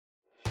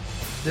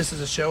This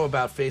is a show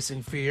about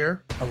facing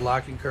fear,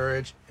 unlocking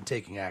courage, and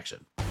taking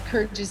action.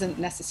 Courage isn't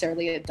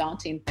necessarily a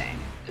daunting thing.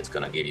 It's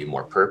going to give you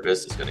more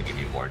purpose. It's going to give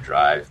you more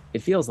drive.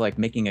 It feels like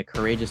making a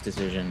courageous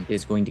decision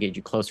is going to get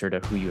you closer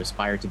to who you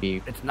aspire to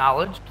be. It's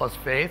knowledge plus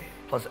faith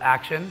plus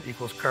action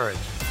equals courage.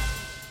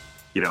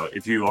 You know,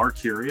 if you are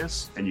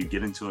curious and you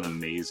get into an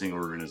amazing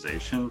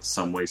organization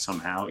some way,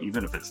 somehow,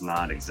 even if it's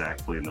not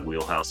exactly in the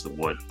wheelhouse of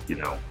what,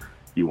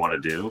 you want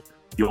to do,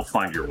 you'll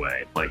find your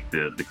way. Like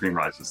the cream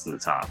rises to the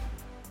top.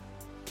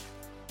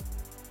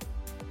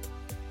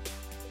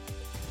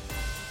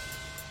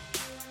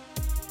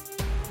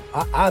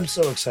 I'm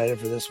so excited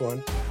for this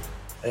one.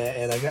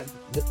 And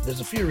there's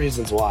a few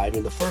reasons why. I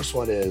mean, the first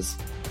one is,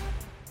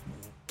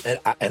 and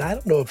I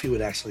don't know if he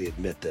would actually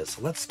admit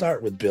this. Let's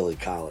start with Billy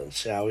Collins,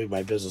 shall we?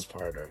 My business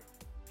partner.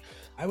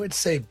 I would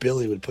say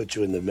Billy would put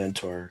you in the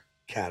mentor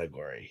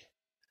category.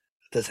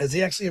 Has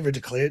he actually ever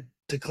declared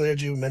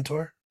you a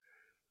mentor?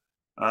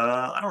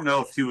 I don't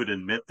know if he would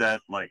admit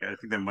that. Like, I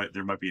think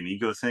there might be an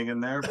ego thing in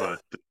there,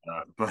 but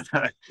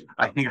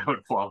I think I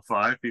would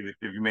qualify if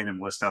you made him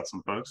list out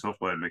some folks.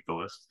 Hopefully, I'd make the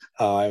list.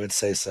 Oh, I would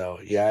say so.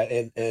 Yeah,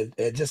 and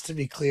just to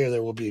be clear,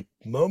 there will be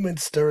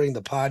moments during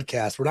the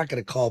podcast. We're not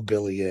going to call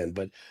Billy in,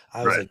 but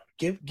I was Right.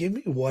 like, give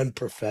me one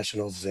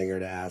professional zinger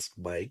to ask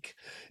Mike,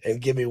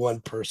 and give me one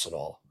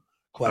personal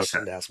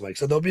question to ask Mike.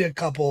 So there'll be a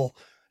couple.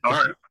 All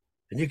right.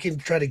 And you can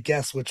try to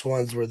guess which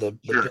ones were the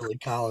Sure. Billy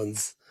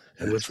Collins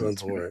and which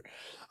ones weren't.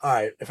 All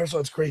right. First of all,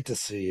 it's great to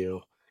see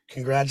you.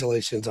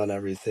 Congratulations on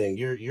everything.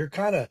 You're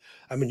kind of,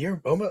 I mean, you're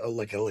almost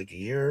like a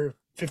year,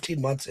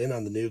 15 months in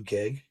on the new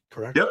gig,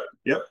 correct?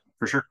 Yep,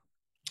 for sure.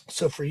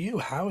 So for you,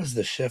 how has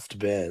the shift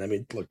been? I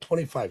mean, look,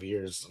 25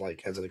 years,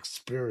 like as an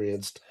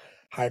experienced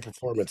high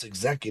performance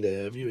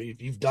executive,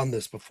 you've done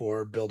this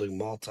before, building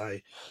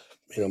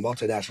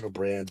multinational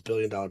brands, $1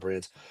 billion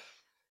brands.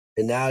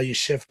 And now you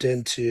shift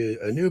into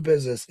a new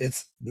business.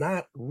 It's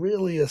not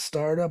really a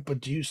startup, but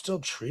do you still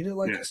treat it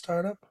like Yeah. a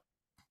startup?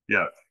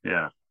 Yeah.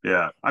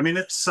 I mean,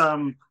 it's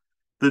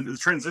the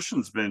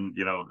transition's been,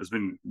 has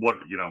been what,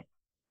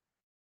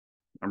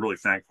 I'm really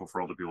thankful for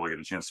all the people I get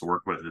a chance to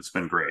work with. It's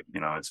been great.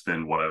 It's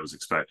been what I was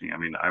expecting. I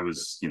mean, I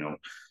was,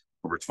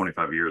 over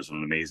 25 years in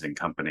an amazing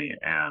company.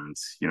 And,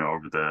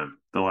 over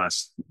the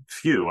last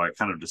few, I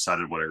kind of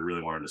decided what I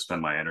really wanted to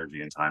spend my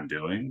energy and time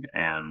doing,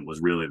 and was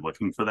really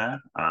looking for that.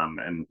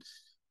 And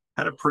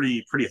had a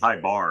pretty high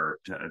bar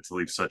to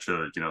leave such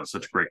a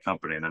great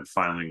company. And then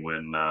finally,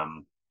 when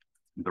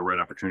the right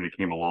opportunity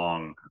came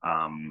along,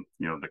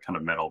 that kind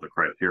of met all the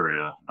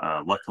criteria.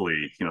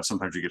 Luckily,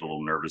 sometimes you get a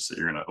little nervous that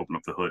you're going to open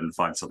up the hood and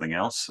find something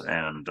else.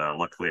 And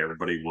luckily,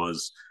 everybody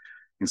was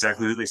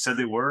exactly who they said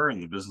they were,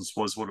 and the business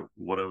was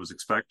what I was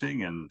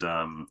expecting. And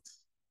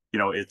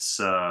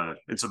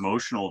it's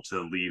emotional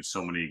to leave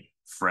so many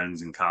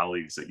friends and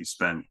colleagues that you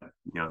spent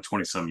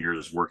 20 some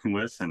years working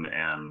with, and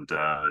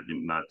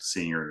not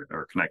seeing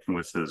or connecting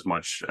with as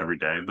much every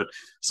day. But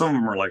some of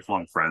them are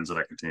lifelong friends that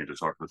I continue to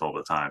talk with all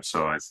the time.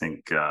 So I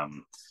think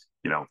the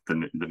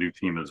new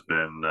team has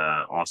been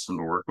awesome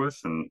to work with,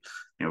 and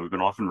we've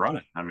been off and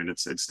running. I mean,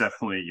 it's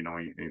definitely,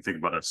 when you think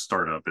about a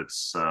startup,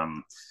 it's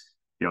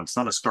it's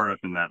not a startup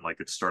in that like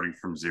it's starting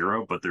from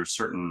zero, but there's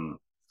certain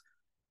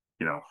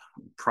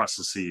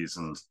processes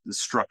and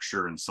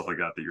structure and stuff like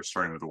that you're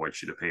starting with a white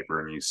sheet of paper,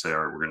 and you say,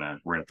 all right, we're gonna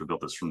have to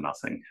build this from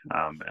nothing.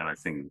 And I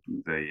think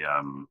they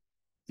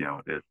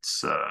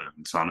it's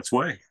on its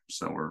way,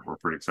 so we're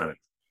pretty excited.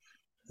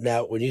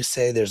 Now, when you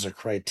say there's a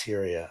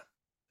criteria,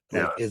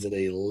 like, Yeah. is it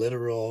a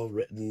literal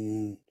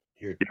written,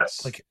 you're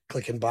Yes.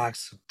 clicking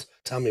box?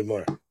 Tell me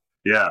more.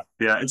 Yeah.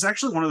 It's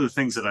actually one of the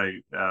things that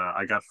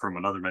I got from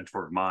another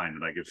mentor of mine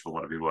that I give to a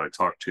lot of people I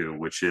talk to,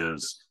 which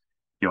is,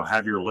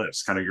 have your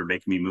list, kind of your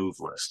make me move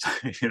list.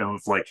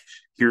 It's like,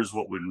 here's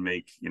what would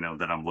make,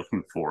 that I'm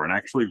looking for, and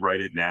actually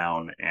write it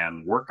down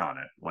and work on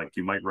it. Like,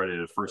 you might write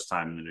it the first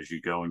time, and then as you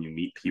go and you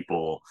meet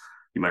people,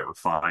 you might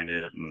refine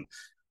it. And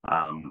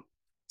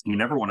you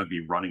never want to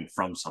be running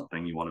from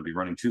something. You want to be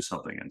running to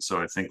something. And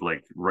so I think,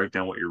 like, write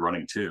down what you're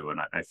running to.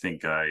 And I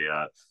think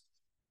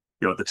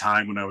at the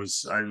time when I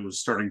was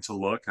starting to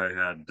look, I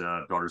had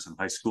daughters in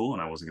high school,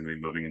 and I wasn't going to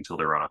be moving until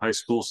they were out of high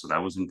school. So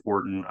that was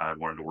important. I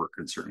wanted to work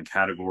in certain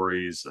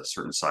categories, a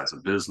certain size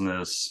of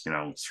business,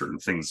 certain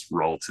things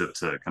relative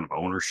to kind of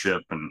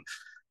ownership, and,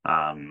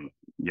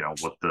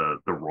 what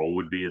the role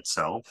would be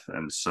itself.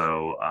 And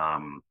so,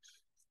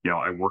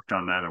 I worked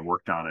on that and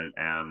worked on it.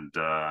 And,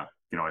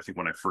 I think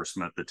when I first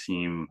met the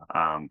team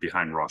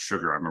behind Raw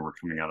Sugar, I remember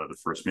coming out of the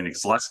first meeting,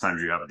 because lots of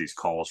times you have these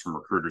calls from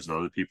recruiters and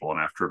other people, and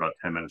after about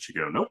 10 minutes you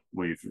go, nope,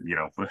 we're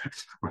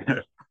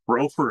we're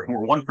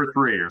 1 for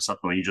 3 or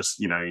something. You just,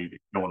 you don't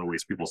want to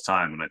waste people's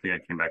time. And I think I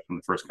came back from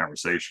the first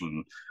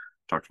conversation,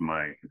 talked to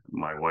my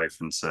wife,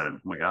 and said, oh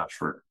my gosh,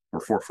 we're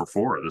 4 for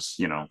 4. This,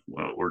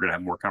 we're going to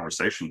have more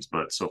conversations,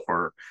 but so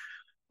far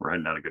we're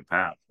heading down a good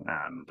path.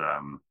 And,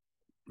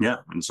 yeah.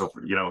 And so,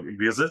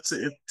 because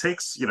it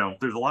takes,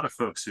 there's a lot of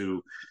folks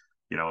who,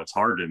 it's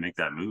hard to make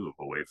that move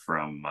away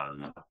from,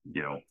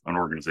 an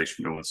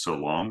organization going so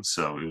long.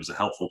 So it was a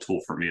helpful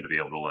tool for me to be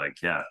able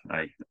to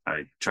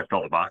I checked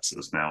all the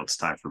boxes. Now it's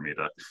time for me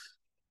to,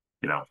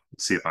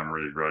 see if I'm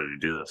really ready to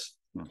do this.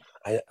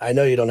 I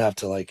know you don't have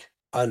to like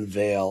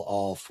unveil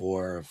all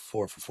four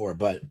for four,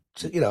 but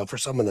for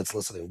someone that's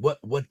listening,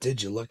 what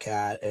did you look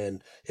at,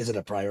 and is it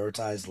a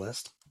prioritized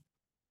list?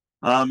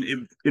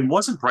 It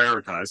wasn't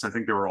prioritized. I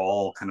think they were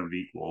all kind of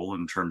equal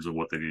in terms of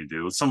what they need to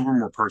do. Some of them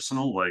were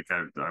personal, like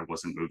I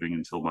wasn't moving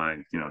until my,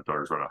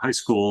 daughters were out of high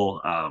school.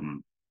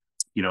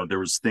 There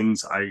was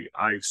things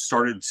I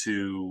started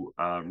to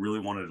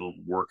really wanted to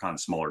work on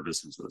smaller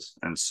businesses,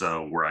 and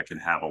so where I could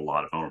have a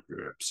lot of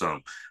ownership. So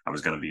I was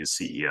going to be a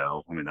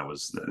CEO. I mean, that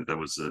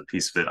was a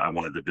piece of it. I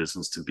wanted the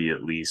business to be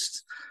at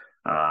least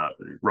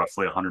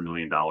roughly $100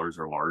 million or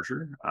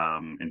larger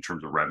in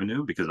terms of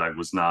revenue, because I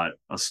was not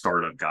a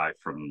startup guy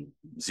from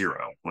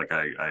zero. Like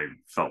I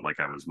felt like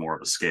I was more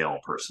of a scale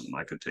person.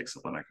 I could take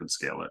something, I could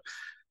scale it.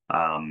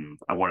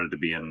 I wanted to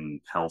be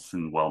in health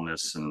and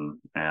wellness and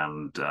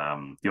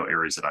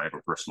areas that I have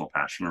a personal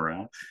passion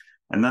around.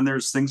 And then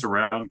there's things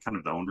around kind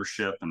of the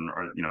ownership and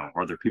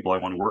are there people I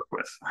want to work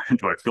with?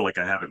 Do I feel like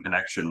I have a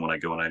connection when I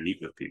go and I meet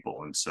with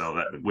people? And so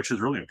that, which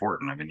is really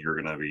important. I mean,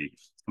 you're going to be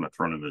kind of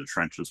thrown into the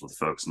trenches with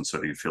folks, and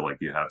so you feel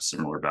like you have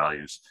similar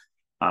values.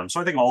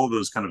 So I think all of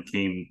those kind of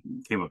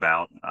came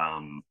about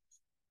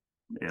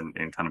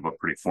in kind of a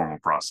pretty formal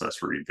process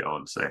where you go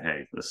and say,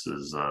 hey, this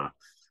is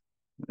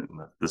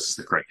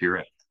the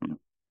criteria.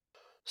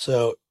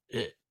 So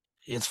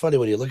it's funny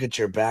when you look at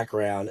your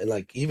background and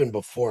like even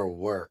before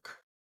work.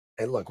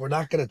 And look, we're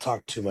not going to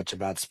talk too much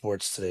about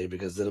sports today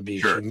because it'll be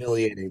Sure.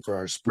 humiliating for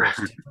our sports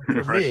team.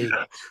 For Right, me,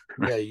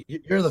 yeah.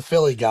 you're the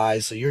Philly guy,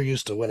 so you're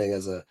used to winning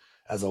as a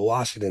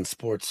Washington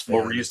sports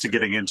Well, we're fan. used to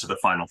getting into the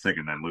final thing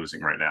and then losing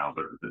right now,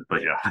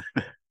 but yeah.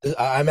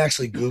 I'm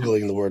actually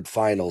Googling the word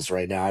finals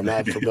right now. I'm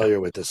not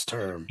familiar with this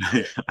term.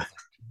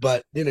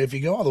 But if you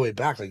go all the way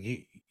back, like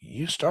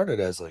you started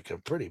as like a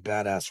pretty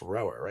badass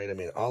rower, right? I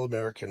mean, all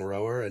American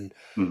rower, and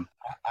Hmm.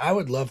 I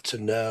would love to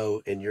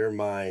know in your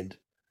mind,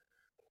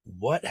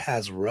 what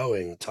has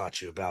rowing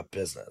taught you about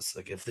business?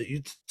 Like, if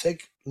you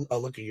take a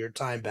look at your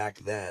time back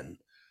then,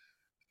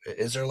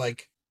 is there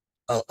like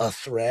a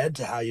thread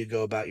to how you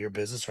go about your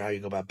business or how you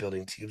go about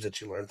building teams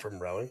that you learned from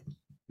rowing?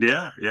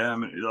 Yeah. I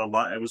mean, a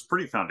lot. It was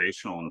pretty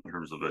foundational in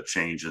terms of a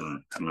change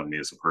in kind of me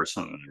as a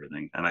person and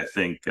everything. And I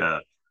think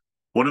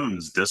one of them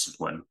is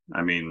discipline.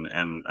 I mean,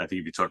 and I think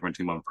if you talk about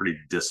team, I'm a pretty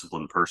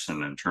disciplined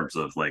person in terms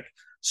of like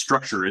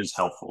structure is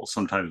helpful.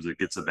 Sometimes it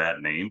gets a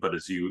bad name, but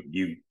as you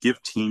give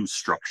teams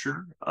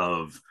structure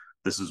of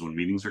this is when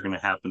meetings are going to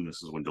happen,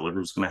 this is when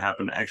delivery is going to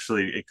happen.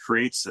 Actually, it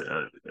creates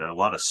a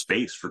lot of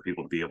space for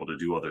people to be able to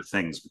do other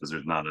things because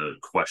there's not a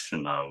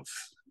question of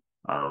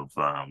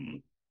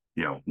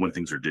when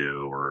things are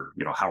due or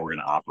how we're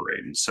going to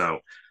operate. And so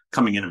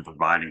coming in and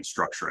providing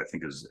structure, I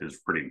think is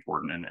pretty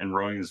important. And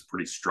rowing is a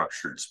pretty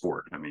structured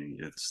sport. I mean,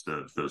 it's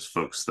those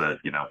folks that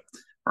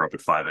are up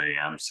at 5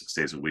 a.m. 6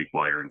 days a week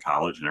while you're in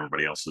college, and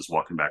everybody else is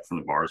walking back from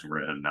the bars and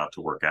we're heading out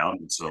to work out.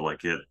 And so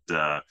like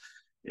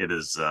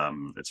it's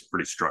a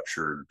pretty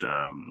structured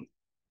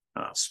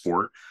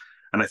sport.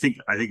 And I think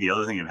the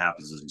other thing that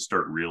happens is you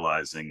start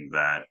realizing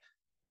that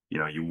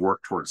you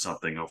work towards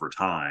something over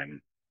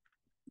time,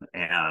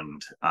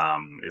 and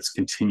you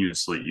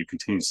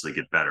continuously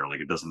get better. Like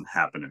it doesn't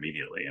happen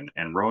immediately,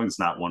 and rowing's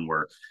not one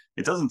where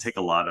it doesn't take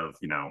a lot of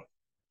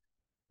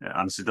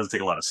honestly, it doesn't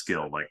take a lot of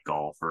skill like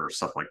golf or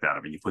stuff like that.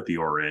 I mean, you put the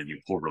oar in, you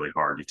pull really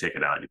hard, you take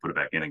it out, you put it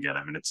back in again.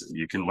 I mean,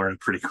 you can learn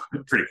pretty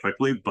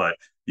quickly, but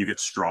you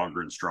get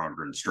stronger and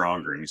stronger and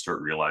stronger, and you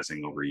start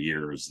realizing over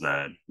years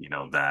that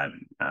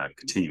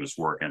continuous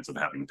work ends up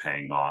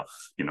paying off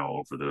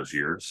over those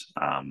years.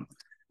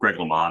 Greg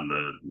LeMond,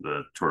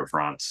 the Tour de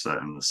France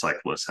and the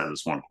cyclist, had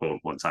this one quote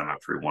one time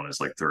after he won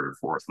his like third or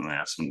fourth, and they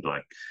asked him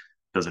like,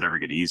 "Does it ever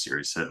get easier?"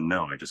 He said,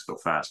 "No, I just go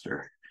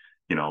faster."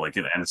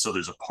 And so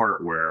there's a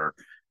part where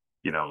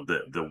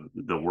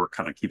the work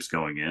kind of keeps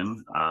going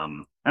in.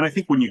 And I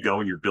think when you go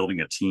and you're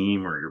building a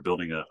team or you're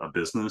building a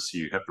business,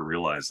 you have to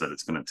realize that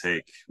it's going to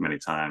take many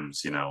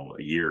times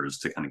years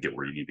to kind of get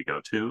where you need to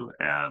go to,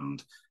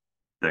 and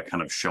that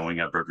kind of showing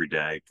up every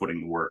day,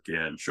 putting the work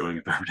in, showing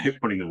up every day,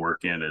 putting the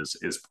work in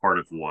is part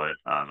of what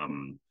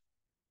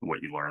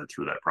you learn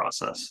through that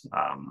process.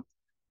 And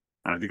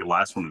I think the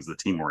last one is the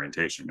team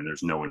orientation. I mean,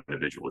 there's no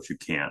individual. If you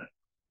can't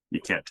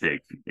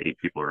take 8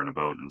 people are in a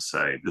boat and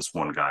say this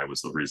one guy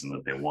was the reason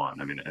that they won.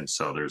 I mean, and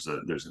so there's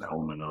an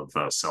element of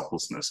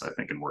selflessness, I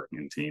think, in working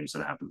in teams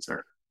that happens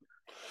there.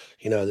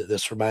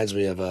 This reminds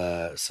me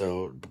of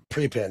so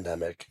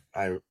pre-pandemic,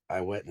 I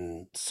went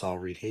and saw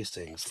Reed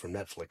Hastings from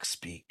Netflix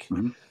speak,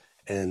 Mm-hmm.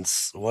 and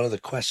one of the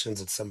questions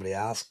that somebody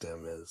asked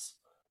him is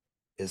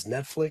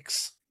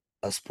Netflix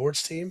a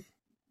sports team,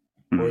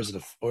 or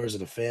Mm-hmm. is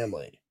it a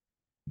family?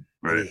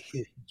 And Right.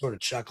 he sort of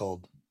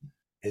chuckled.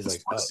 He's The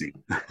like, "Oh, sports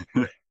team.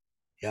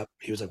 yep."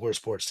 He was like, "We're a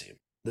sports team.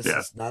 This Yeah,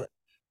 is not.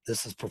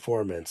 This is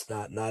performance.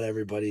 Not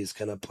everybody's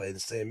gonna play the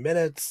same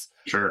minutes.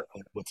 sure.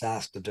 What's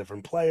asked of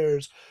different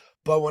players,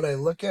 But when I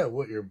look at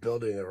what you're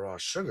building at Raw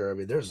Sugar, I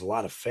mean, there's a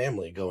lot of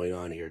family going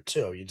on here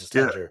too. You just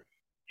Yeah, had your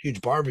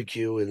huge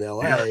barbecue in yeah,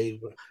 LA.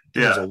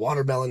 There was yeah. a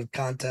watermelon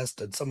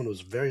contest, and someone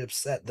was very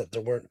upset that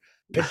there weren't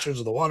pictures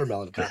of the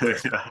watermelon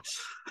contest.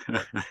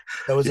 Yeah.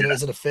 So is it Yeah.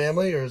 is it a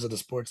family or is it a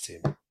sports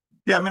team?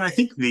 Yeah, I mean, I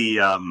think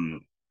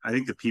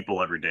the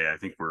people every day, I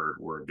think we're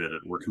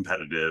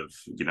competitive,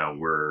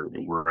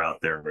 we're out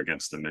there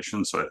against the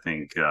mission. So I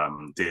think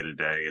day to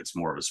day it's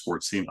more of a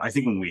sports team. I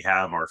think when we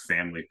have our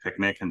family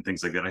picnic and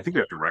things like that, I think we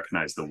have to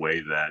recognize the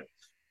way that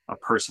a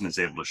person is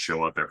able to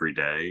show up every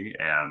day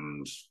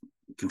and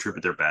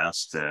contribute their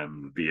best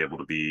and be able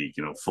to be,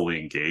 fully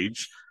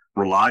engaged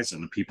relies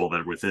on the people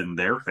that are within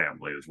their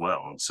family as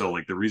well. And so,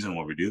 like, the reason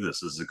why we do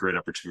this is a great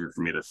opportunity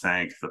for me to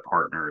thank the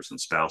partners and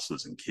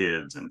spouses and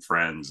kids and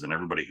friends and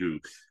everybody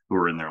who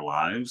are in their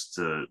lives,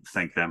 to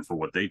thank them for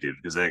what they do,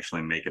 because they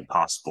actually make it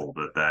possible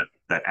that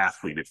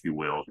athlete, if you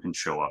will, can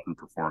show up and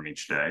perform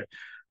each day.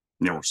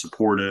 We're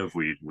supportive.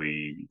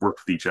 We work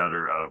with each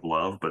other out of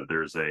love, but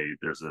there's a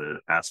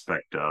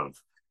aspect of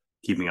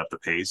keeping up the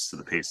pace to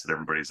the pace that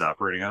everybody's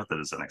operating at that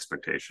is an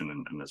expectation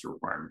and is a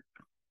requirement.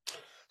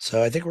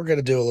 So I think we're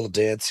gonna do a little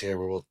dance here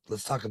where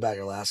let's talk about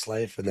your last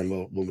life and then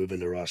we'll move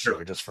into Raw Sure.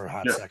 Sugar just for a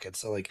hot Yeah. second.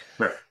 So like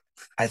Right.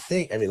 I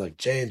mean like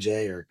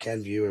J&J or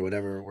Kenview or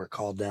whatever we're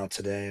called now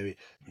today, I mean,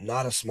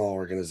 not a small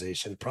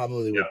organization,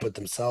 probably Yeah. would put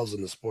themselves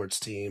in the sports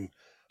team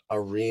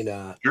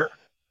arena. Sure.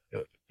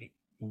 Uh,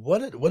 what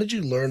did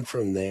you learn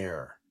from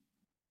there?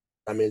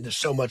 I mean, there's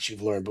so much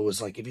you've learned, but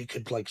was like if you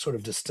could like sort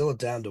of distill it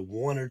down to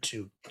one or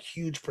two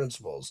huge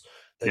principles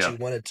that Yeah. you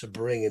wanted to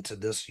bring into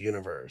this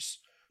universe,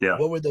 Yeah.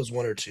 what would those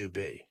one or two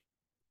be?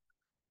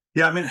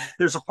 Yeah. I mean,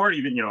 there's a part,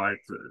 even,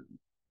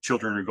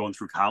 children are going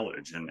through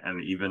college, and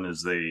even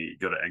as they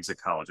go to exit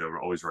college, I would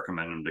always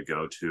recommend them to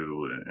go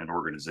to an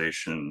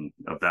organization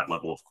of that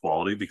level of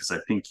quality, because I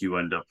think you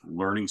end up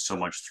learning so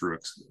much through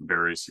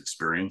various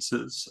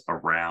experiences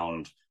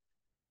around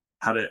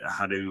how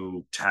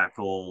to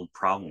tackle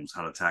problems,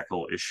 how to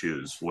tackle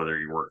issues, whether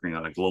you're working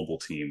on a global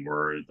team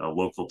or a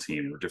local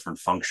team or different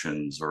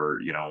functions,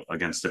 or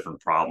against different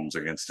problems,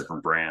 against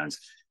different brands.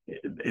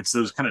 It's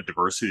those kind of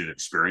diversity of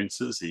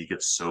experiences that you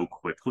get so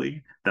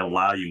quickly that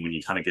allow you, when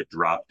you kind of get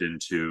dropped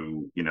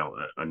into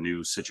a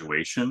new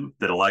situation,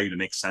 that allow you to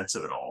make sense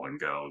of it all and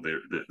go,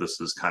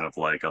 this is kind of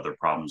like other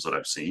problems that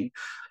I've seen.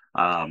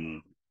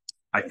 um,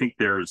 I think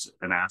there's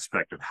an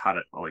aspect of how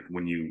to, like,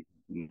 when you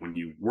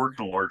work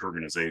in a large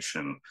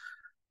organization,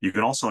 you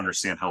can also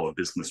understand how a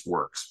business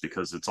works,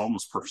 because it's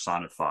almost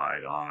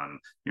personified on,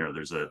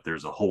 there's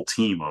a whole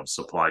team of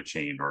supply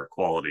chain or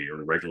quality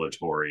or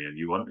regulatory, and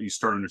you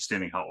start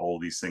understanding how all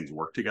these things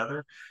work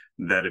together.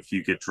 That if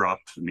you get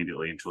dropped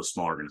immediately into a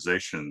small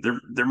organization,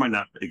 there might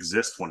not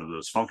exist one of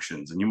those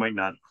functions, and you might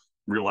not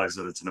realize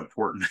that it's an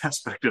important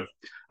aspect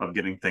of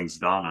getting things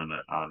done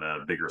on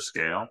a bigger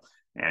scale,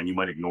 and you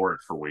might ignore it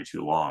for way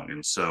too long.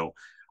 And so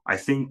I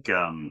think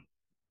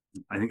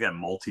that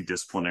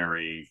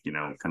multidisciplinary,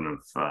 kind of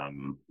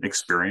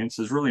experience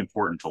is really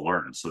important to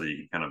learn, so that you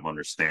can kind of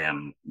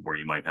understand where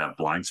you might have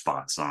blind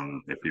spots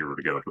on if you were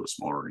to go to a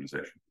small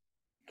organization.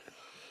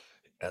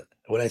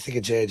 When I think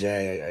of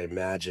J&J, I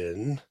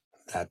imagine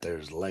that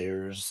there's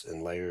layers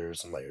and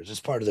layers and layers. It's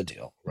part of the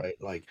deal, right?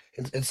 Like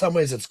in some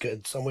ways it's good.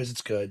 In some ways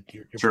it's good.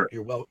 Sure.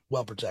 You're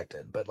well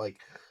protected. But like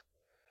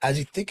as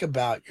you think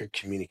about your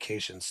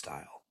communication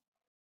style,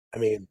 I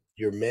mean,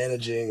 you're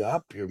managing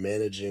up, you're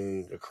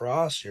managing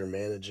across, you're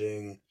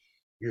managing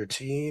your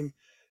team.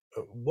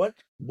 What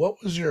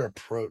was your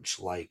approach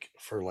like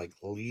for like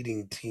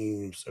leading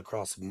teams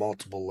across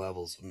multiple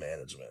levels of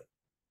management?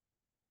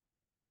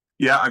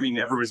 Yeah, I mean,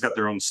 everybody's got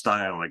their own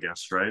style, I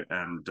guess, right?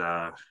 And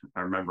I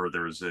remember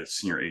there was a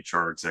senior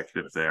HR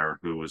executive there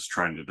who was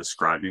trying to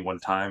describe me one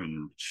time,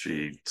 and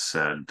she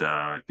said,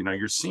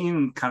 "You're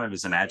seen kind of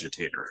as an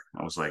agitator."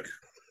 I was like,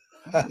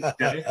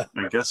 "Okay,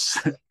 I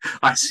guess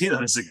I see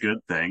that as a good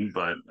thing,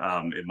 but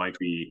it might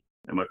be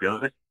other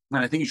thing."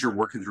 And I think as you're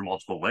working through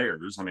multiple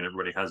layers, I mean,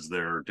 everybody has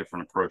their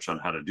different approach on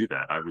how to do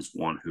that. I was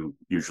one who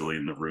usually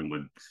in the room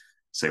would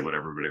say what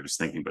everybody was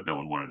thinking, but no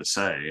one wanted to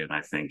say. And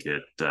I think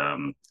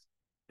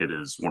it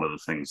is one of the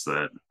things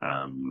that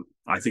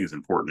I think is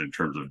important in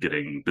terms of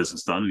getting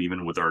business done. And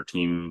even with our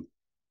team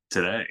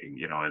today,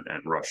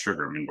 at Raw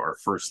Sugar, I mean, our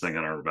first thing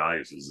on our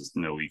values is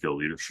no ego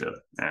leadership.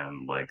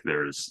 And like,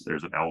 there's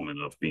an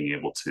element of being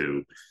able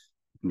to,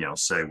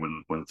 say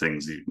when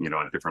things,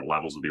 at different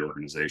levels of the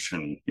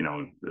organization,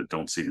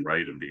 don't seem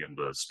right, and be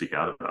able to speak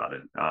out about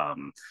it.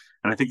 And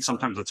I think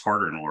sometimes it's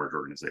harder in a large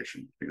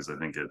organization, because I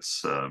think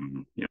it's,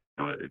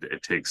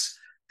 it takes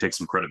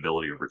some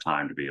credibility over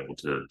time to be able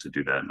to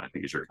do that. And I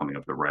think as you're coming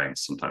up the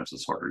ranks, sometimes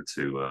it's harder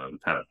to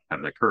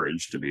have that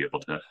courage to be able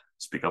to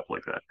speak up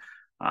like that.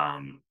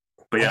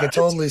 But I yeah, can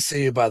totally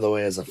see you, by the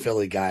way, as a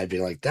Philly guy,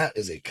 being like, "That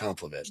is a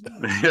compliment."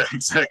 yeah,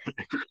 exactly,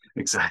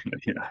 exactly.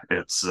 Yeah,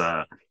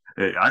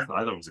 I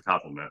thought it was a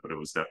compliment, but it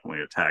was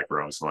definitely a tag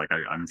where I was like,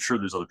 I'm sure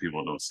there's other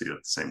people who don't see it the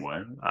same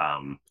way.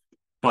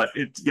 But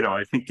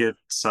I think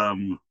it's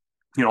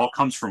all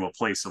comes from a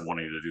place of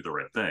wanting to do the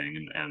right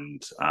thing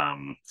and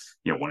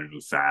wanting to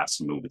move fast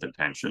and move with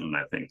intention. And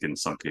I think in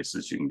some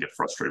cases you can get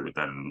frustrated with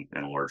that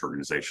in a large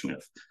organization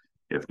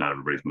if not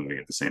everybody's moving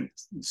at the same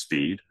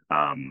speed.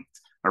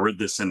 I read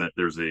this in that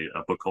there's a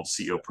book called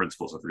CEO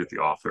Principles. I forget the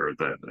author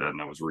that,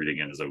 and I was reading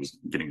it as I was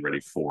getting ready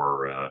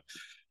for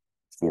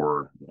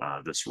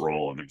this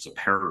role, and there was a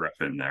paragraph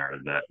in there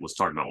that was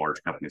talking about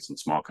large companies and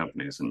small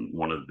companies. And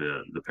one of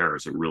the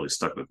paragraphs that really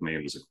stuck with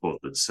me was a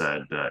quote that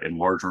said, "In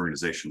large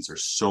organizations,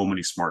 there's so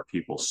many smart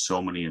people,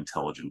 so many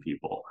intelligent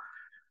people.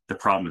 The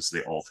problem is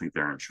they all think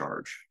they're in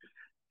charge."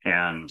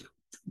 And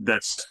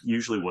that's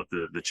usually what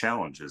the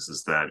challenge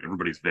is that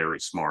everybody's very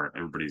smart.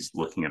 Everybody's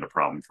looking at a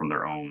problem from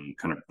their own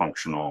kind of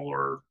functional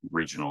or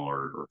regional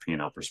or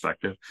P&L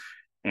perspective.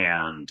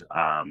 And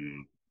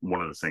one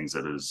of the things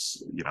that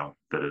is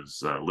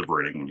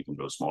liberating when you can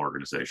go to a small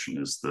organization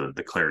is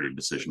the clarity of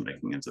decision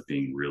making ends up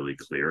being really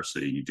clear, so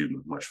you do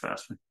move much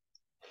faster.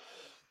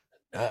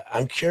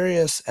 I'm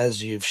curious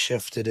as you've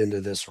shifted into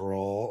this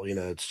role.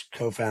 It's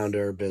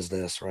co-founder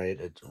business, right?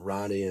 It's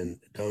Ronnie and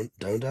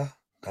Donda,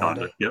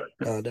 Yep.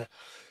 Donda.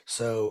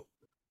 So,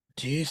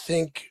 do you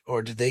think,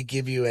 or did they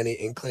give you any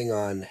inkling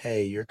on,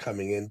 hey, you're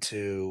coming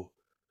into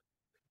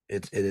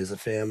it? It is a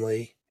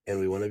family, and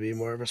we want to be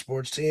more of a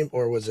sports team,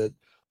 or was it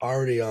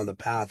already on the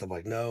path of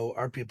like, no,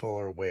 our people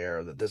are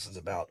aware that this is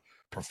about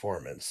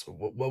performance?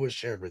 What was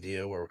shared with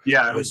you, or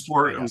Yeah, it what was did you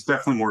more. find It out? was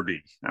definitely more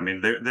B. I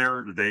mean, they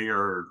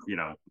are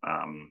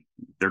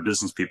they're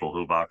business people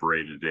who've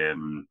operated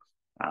in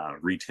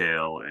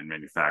retail and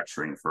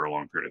manufacturing for a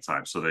long period of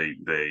time, so they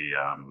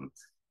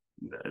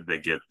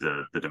get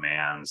the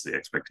demands, the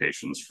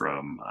expectations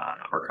from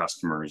our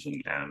customers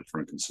and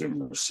from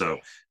consumers. So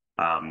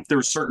there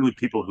are certainly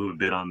people who have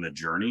been on the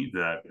journey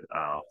that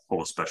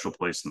hold a special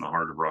place in the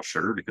heart of raw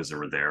sugar because they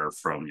were there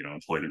from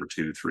employee number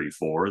 2, 3,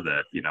 4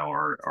 that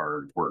are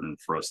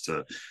important for us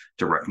to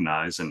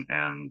recognize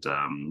and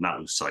not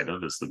lose sight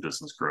of as the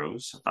business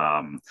grows.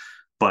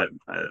 But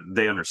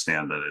they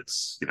understand that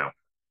it's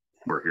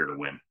we're here to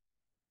win.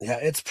 Yeah,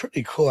 it's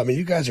pretty cool. I mean,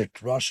 you guys are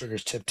Raw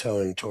Sugar's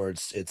tiptoeing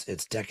towards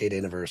its decade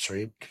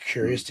anniversary.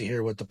 Curious to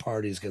hear what the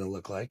party is going to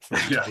look like for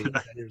it to Yeah. be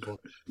 10 years old.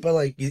 But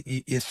like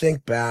you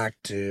think back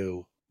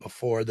to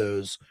before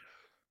those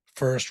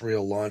first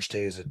real launch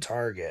days at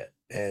Target,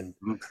 and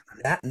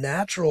that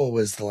natural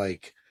was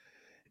like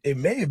it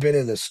may have been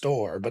in the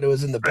store, but it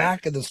was in the Right.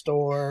 back of the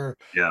store.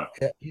 Yeah.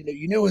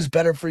 You knew it was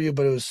better for you,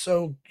 but it was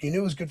so you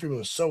knew it was good for you, but it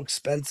was so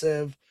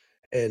expensive.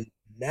 And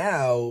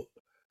now,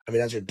 I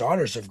mean, as your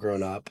daughters have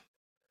grown up.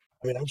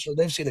 I mean, I'm sure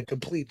they've seen a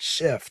complete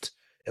shift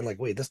and like,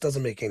 wait, this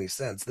doesn't make any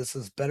sense. This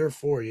is better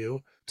for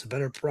you. It's a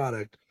better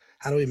product.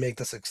 How do we make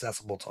this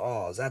accessible to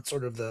all? Is that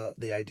sort of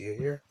the idea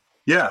here?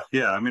 Yeah,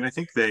 yeah. I mean, I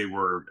think they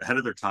were ahead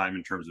of their time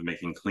in terms of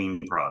making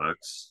clean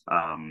products,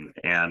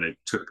 and it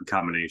took a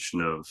combination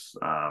of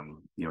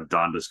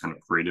Donda's kind of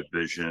creative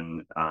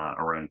vision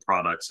around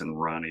products and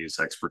Ronnie's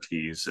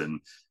expertise in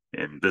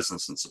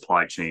business and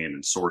supply chain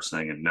and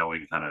sourcing and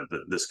knowing kind of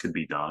that this could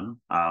be done,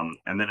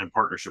 and then in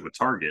partnership with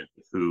Target,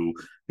 who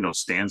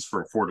stands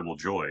for affordable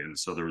joy, and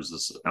so there was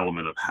this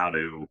element of how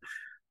to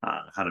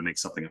make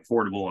something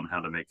affordable and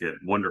how to make it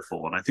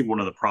wonderful. And I think one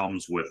of the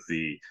problems with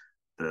the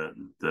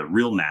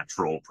real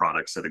natural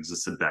products that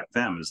existed back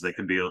then is they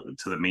could be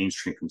to the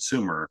mainstream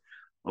consumer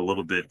a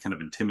little bit kind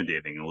of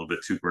intimidating, a little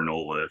bit too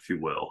granola, if you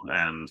will.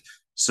 And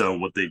so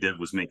what they did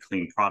was make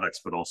clean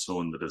products, but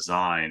also in the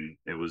design,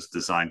 it was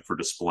designed for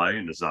display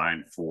and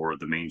designed for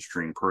the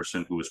mainstream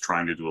person who was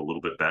trying to do a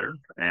little bit better.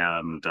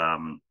 And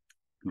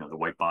the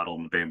white bottle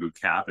and the bamboo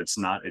cap,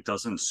 it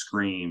doesn't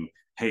scream,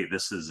 hey,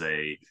 this is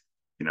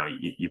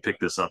you pick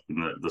this up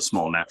in the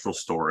small natural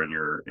store in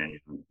your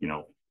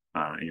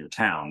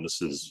town.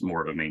 This is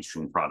more of a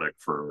mainstream product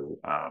for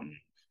kind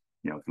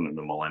of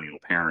the millennial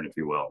parent, if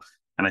you will.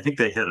 And I think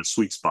they hit a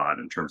sweet spot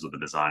in terms of the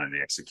design and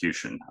the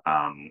execution.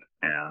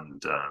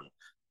 And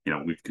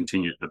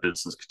the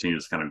business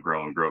continues to kind of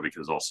grow and grow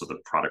because also the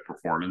product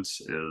performance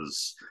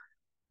is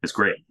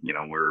great.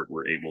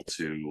 We're able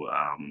to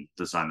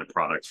design the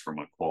products from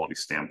a quality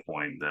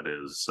standpoint that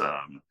is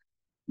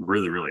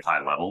really, really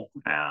high level,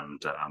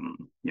 and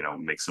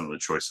make some of the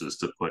choices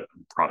to put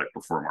product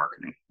before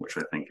marketing, which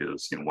I think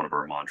is one of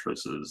our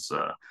mantras is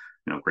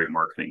great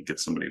marketing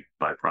gets somebody to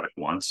buy product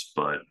once,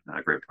 but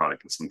great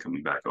product gets them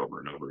coming back over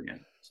and over again.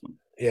 So.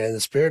 Yeah, in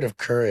the spirit of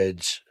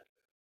courage,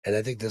 and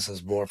I think this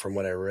is more from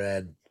what I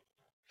read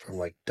from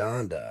like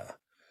Donda.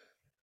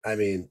 I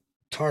mean,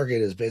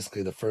 Target is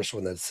basically the first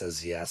one that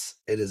says yes.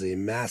 It is a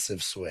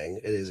massive swing.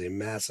 It is a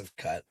massive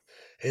cut.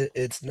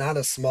 It's not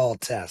a small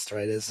test,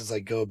 right? This is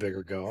like go big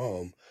or go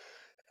home,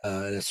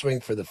 and a swing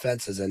for the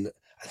fences. And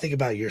I think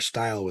about your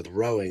style with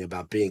rowing,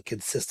 about being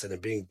consistent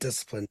and being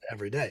disciplined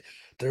every day.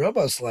 They're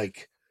almost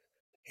like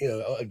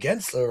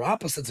against or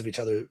opposites of each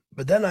other.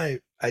 But then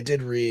I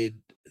did read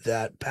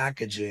that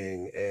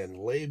packaging and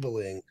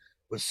labeling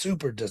was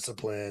super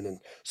disciplined.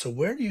 And so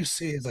where do you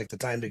see is like the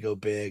time to go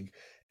big,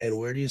 and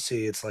where do you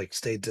see it's like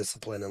stay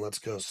disciplined and let's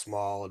go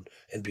small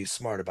and be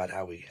smart about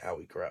how we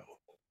grow?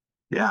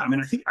 Yeah, I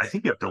mean, I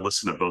think you have to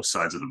listen to both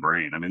sides of the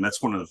brain. I mean,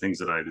 that's one of the things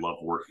that I love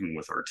working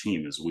with our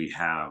team is we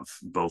have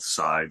both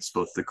sides,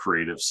 both the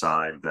creative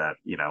side that,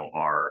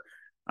 are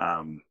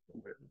um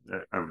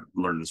I've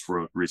learned this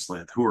word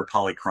recently, who are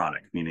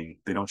polychronic, meaning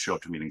they don't show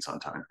up to meetings on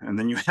time. And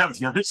then you have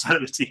the other side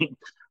of the team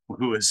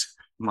who is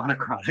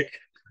monochronic,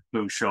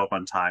 who show up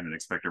on time and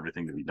expect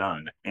everything to be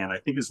done. And I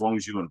think as long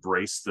as you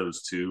embrace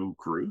those two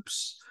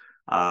groups,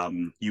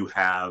 you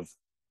have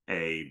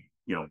a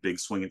big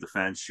swing at the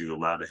fence. You're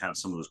allowed to have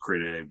some of those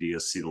creative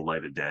ideas see the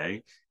light of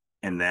day,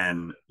 and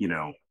then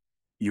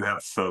you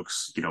have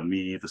folks,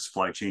 me, the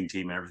supply chain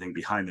team, and everything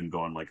behind them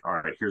going like, all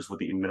right, here's what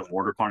the minimum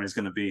order quantity is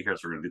going to be.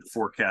 Here's what we're going to do the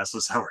forecast.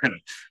 This is how we're going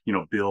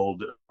to,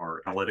 build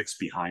our analytics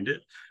behind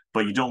it.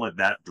 But you don't let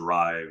that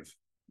drive,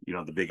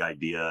 the big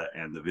idea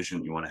and the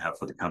vision you want to have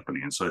for the company.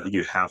 And so I think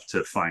you have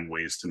to find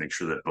ways to make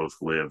sure that both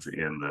live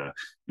in the,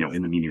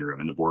 in the meeting room,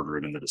 in the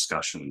boardroom, in the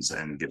discussions,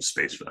 and give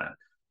space for that.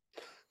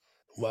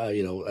 Well,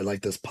 I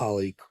like this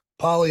Polly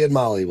and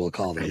Molly, we'll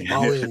call them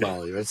Polly and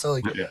Molly, right? So,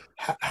 like, Yeah.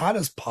 how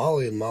does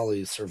Polly and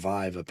Molly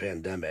survive a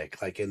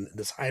pandemic, like in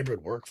this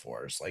hybrid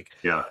workforce? Like,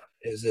 Yeah.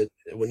 is it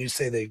when you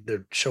say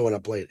they're showing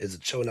up late? Is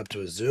it showing up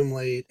to a Zoom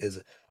late?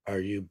 Is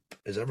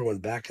everyone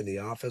back in the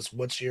office?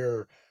 What's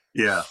your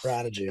Yeah.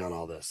 strategy on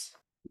all this?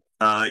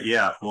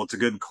 Yeah, well, it's a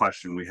good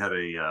question. We had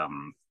a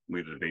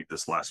debate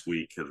this last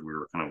week as we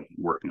were kind of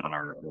working on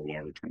our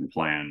longer term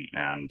plan,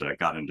 and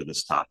got into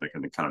this topic,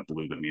 and it kind of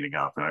blew the meeting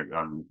up. And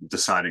I'm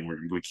deciding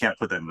we can't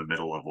put that in the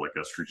middle of like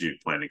a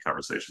strategic planning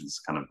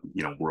conversations, kind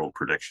of world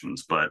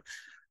predictions. But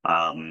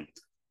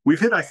we've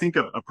hit, I think,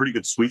 a pretty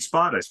good sweet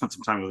spot. I spent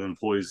some time with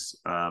employees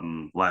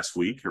last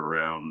week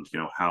around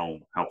how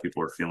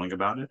people are feeling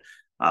about it.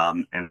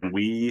 And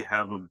we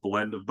have a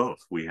blend of both.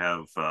 We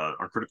have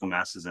our critical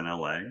masses in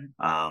LA.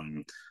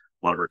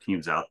 A lot of our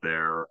teams out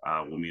there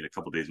will meet a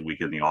couple of days a week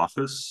in the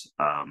office,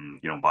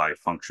 by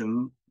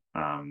function,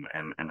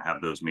 and have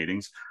those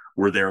meetings.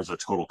 We're there as a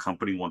total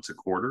company once a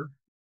quarter.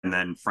 And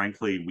then,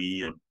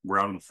 frankly, we're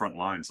out on the front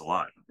lines a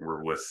lot.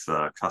 We're with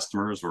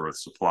customers, we're with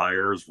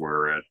suppliers,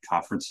 we're at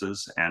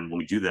conferences. And when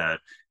we do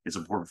that, it's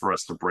important for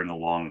us to bring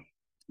along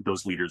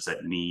those leaders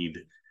that need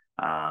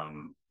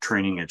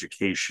training,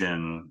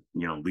 education,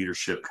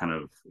 leadership kind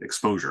of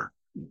exposure.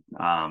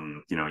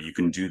 You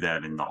can do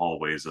that in the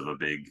hallways of a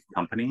big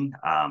company.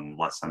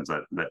 Lots of times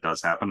that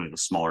does happen. In a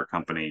smaller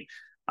company,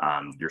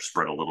 you're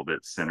spread a little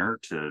bit thinner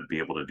to be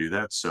able to do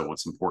that. So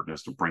what's important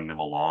is to bring them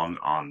along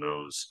on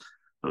those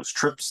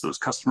trips, those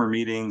customer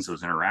meetings,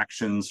 those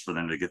interactions, for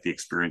them to get the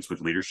experience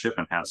with leadership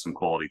and have some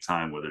quality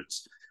time, whether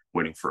it's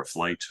waiting for a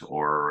flight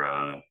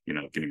or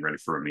getting ready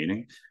for a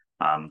meeting.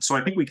 So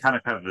I think we kind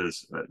of have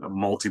this a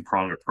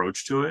multi-pronged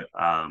approach to it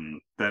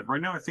that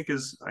right now I think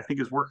is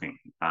working.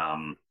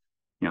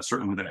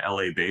 Certainly with an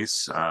LA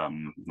base,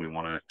 we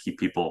want to keep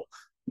people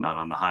not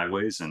on the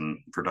highways and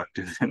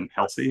productive and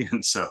healthy,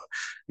 and so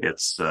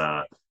it's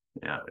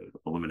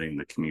eliminating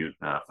the commute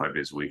 5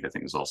 days a week, I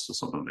think, is also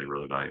something they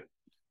really value.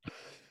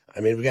 I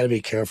mean, we got to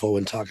be careful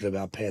when talking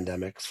about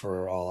pandemics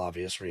for all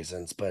obvious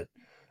reasons, but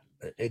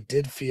it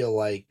did feel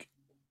like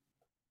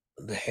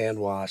the hand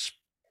wash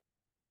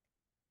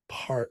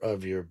part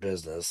of your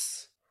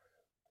business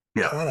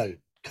Yeah.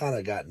 kind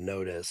of got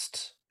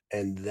noticed,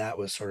 and that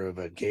was sort of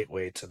a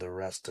gateway to the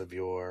rest of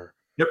your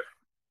Yep.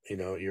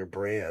 your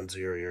brands,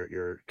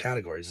 your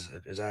categories.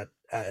 Is that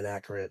an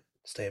accurate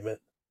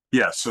statement?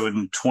 Yeah. So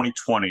in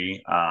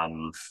 2020,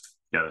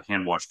 the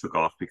hand wash took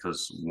off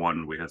because,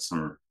 one, we had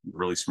some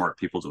really smart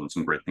people doing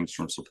some great things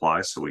from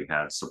supply, so we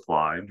had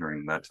supply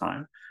during that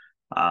time.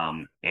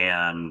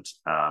 And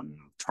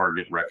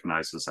Target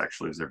recognized us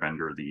actually as their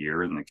vendor of the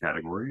year in the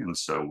category, and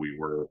so we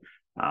were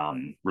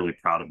really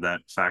proud of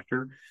that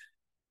factor.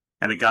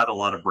 And it got a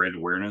lot of brand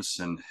awareness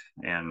and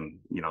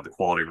the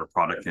quality of our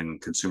product in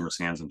consumers'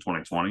 hands in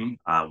 2020.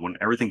 When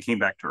everything came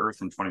back to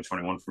earth in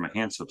 2021 from a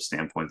hand soap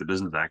standpoint, the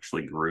business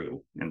actually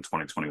grew in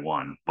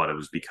 2021. But it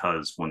was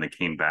because when they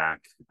came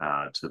back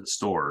to the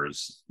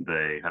stores,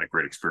 they had a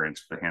great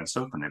experience with the hand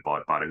soap, and they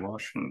bought body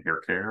wash and hair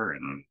care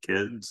and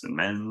kids and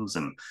men's,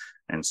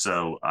 and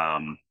so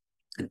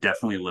it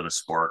definitely lit a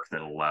spark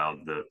that allowed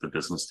the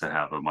business to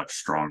have a much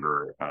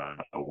stronger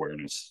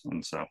awareness.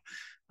 And so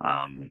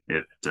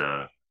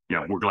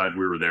we're glad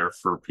we were there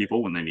for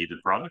people when they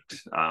needed product,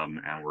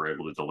 and we're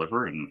able to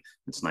deliver. And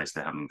it's nice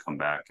to have them come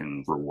back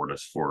and reward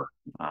us for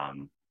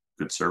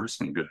good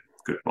service and good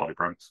quality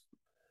products.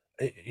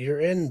 You're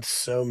in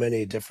so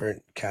many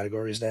different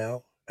categories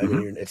now. I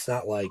mean, it's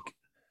not like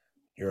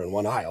you're in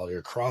one aisle;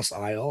 you're cross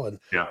aisle. And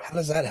Yeah. how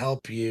does that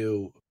help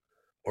you,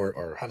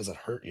 or how does that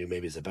hurt you?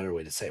 Maybe is a better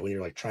way to say it, when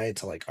you're like trying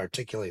to like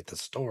articulate the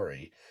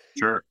story.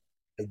 Sure.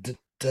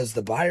 Does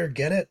the buyer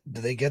get it?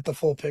 Do they get the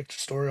full picture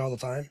story all the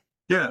time?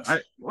 Yeah.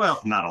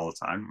 Well, not all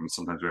the time. I mean,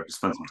 sometimes we have to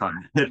spend some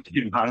time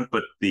educating on it.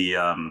 But if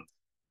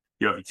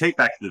you take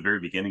back to the very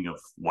beginning of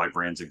why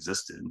brands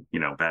existed,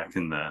 back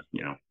in the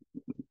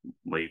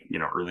late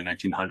early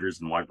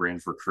 1900s, and why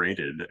brands were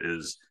created,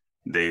 is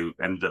they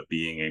ended up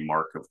being a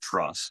mark of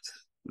trust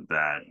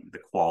that the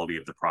quality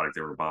of the product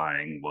they were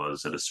buying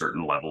was at a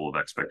certain level of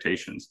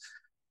expectations.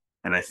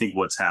 And I think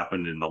what's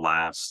happened in the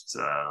last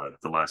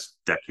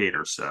decade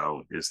or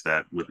so is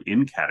that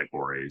within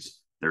categories,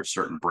 there are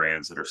certain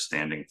brands that are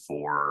standing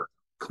for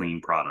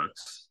clean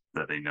products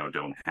that they know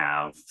don't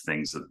have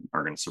things that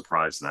are going to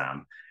surprise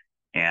them.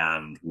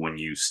 And when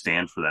you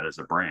stand for that as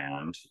a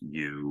brand,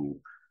 you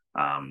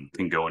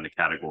can go into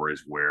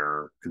categories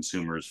where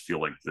consumers feel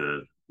like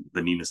the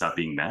need is not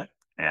being met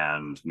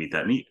and meet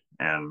that need.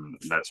 And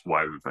that's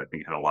why we've, I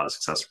think, had a lot of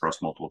success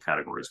across multiple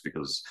categories,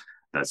 because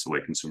that's the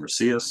way consumers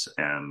see us.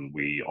 And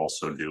we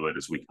also do it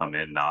as we come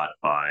in not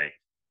by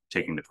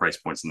taking the price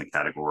points in the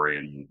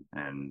category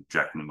and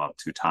jacking them up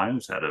 2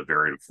 times at a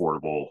very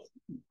affordable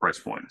price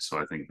point. So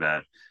I think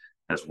that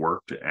has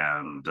worked.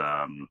 And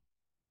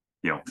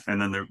and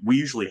then we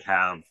usually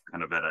have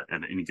kind of at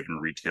any given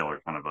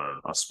retailer kind of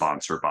a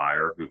sponsor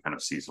buyer who kind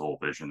of sees the whole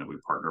vision that we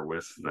partner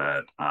with,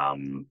 that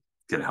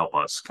can help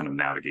us kind of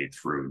navigate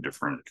through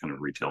different kind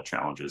of retail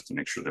challenges to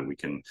make sure that we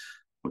can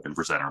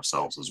present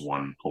ourselves as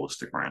one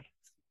holistic brand.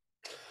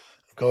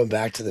 Going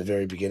back to the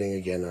very beginning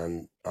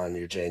again on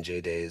your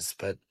J&J days,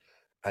 but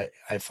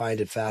I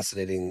find it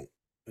fascinating.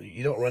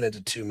 You don't run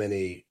into too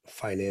many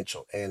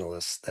financial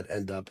analysts that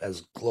end up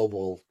as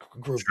global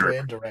group Sure.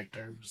 brand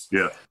directors.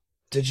 Yeah.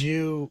 Did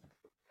you,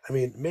 I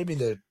mean, maybe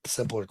the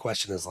simpler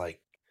question is like,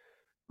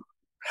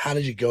 how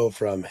did you go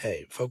from,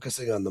 hey,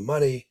 focusing on the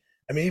money?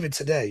 I mean, even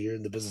today, you're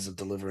in the business of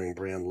delivering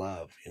brand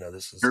love.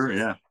 This is, Sure.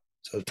 Yeah.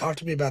 so talk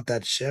to me about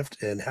that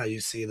shift and how you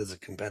see it as a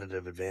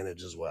competitive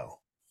advantage as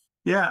well.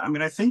 Yeah. I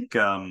mean, I think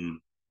when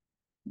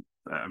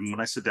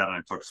I sit down and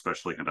I talk,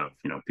 especially kind of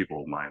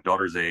people my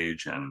daughter's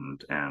age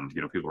and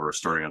people who are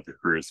starting out their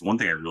careers, the one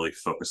thing I really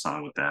focus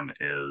on with them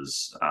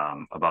is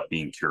about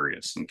being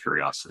curious and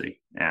curiosity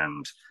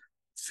and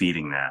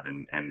feeding that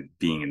and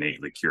being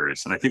innately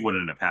curious. And I think what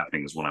ended up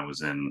happening is when I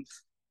was in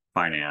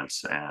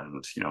finance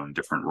and in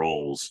different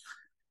roles,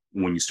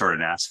 when you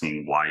started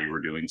asking why you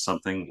were doing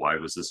something, why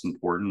was this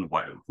important,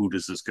 who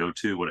does this go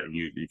to, what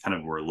you kind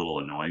of were a little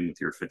annoying with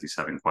your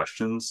 57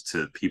 questions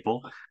to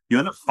people, you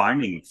end up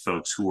finding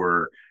folks who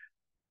are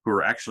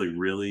actually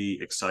really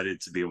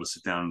excited to be able to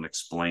sit down and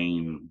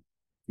explain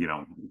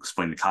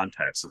the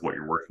context of what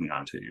you're working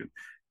on to you.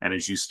 And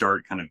as you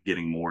start kind of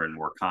getting more and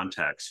more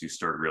context, you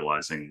start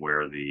realizing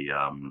where the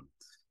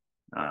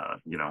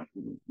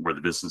where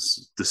the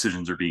business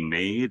decisions are being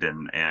made,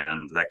 and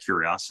that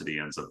curiosity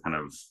ends up kind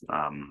of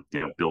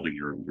building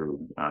your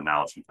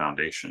knowledge and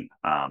foundation.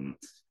 So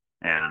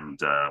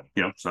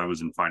I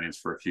was in finance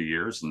for a few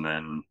years, and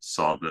then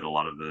saw that a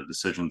lot of the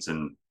decisions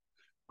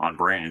on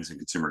brands and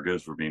consumer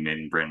goods were being made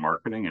in brand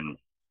marketing, and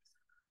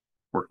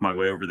worked my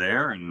way over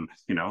there. And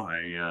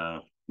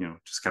I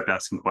just kept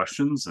asking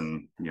questions,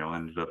 and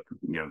ended up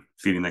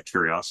feeding that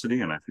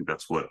curiosity, and I think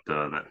that's what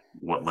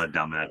led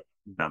down that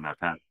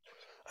path.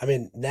 I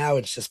mean, now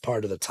it's just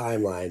part of the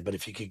timeline, but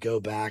if you could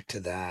go back to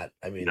that,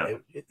 I mean,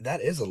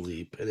 that is a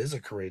leap. It is a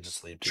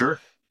courageous leap.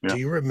 Sure. Yeah. Do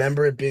you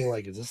remember it being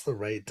like, is this the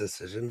right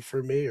decision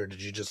for me? Or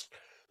did you just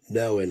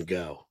know and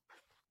go?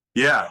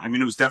 Yeah. I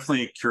mean, it was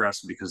definitely a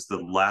curiosity, because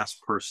the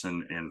last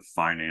person in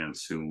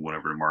finance who went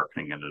over to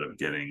marketing ended up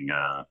getting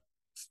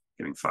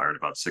fired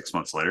about 6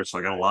 months later. So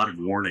I got a lot of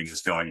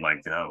warnings going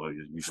like, oh,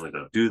 you usually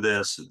don't do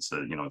this. It's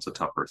a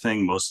tougher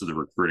thing. Most of the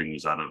recruiting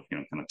was out of,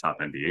 kind of top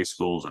MBA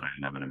schools, and I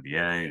didn't have an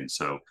MBA. And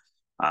so,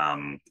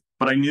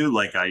 but I knew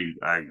like I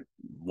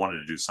wanted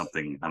to do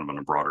something kind of on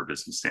a broader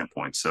business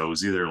standpoint. So it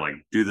was either like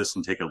do this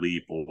and take a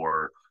leap,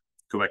 or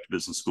go back to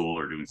business school,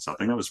 or doing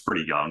something. I was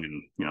pretty young,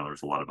 and,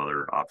 there's a lot of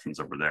other options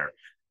over there.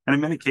 And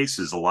in many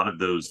cases, a lot of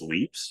those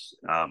leaps,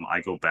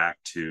 I go back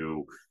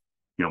to,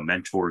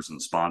 mentors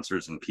and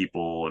sponsors and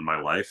people in my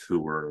life who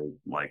were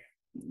like,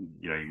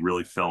 you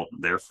really felt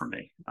there for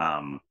me.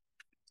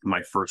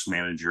 My first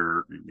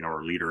manager,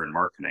 or leader in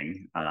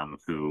marketing,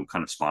 who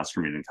kind of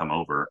sponsored me to come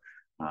over.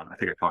 I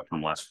think I talked to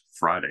him last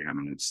Friday. I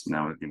mean, it's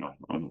now,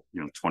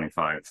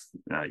 25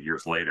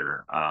 years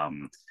later,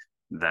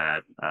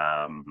 that,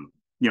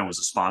 was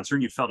a sponsor,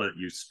 and you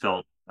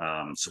felt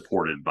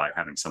supported by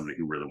having somebody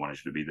who really wanted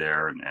you to be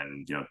there,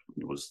 and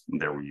it was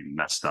there when you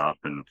messed up.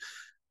 And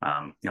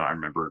I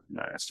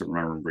still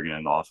remember bringing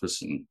in the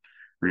office and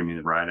reading me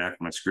the riot act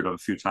when I screwed up a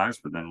few times,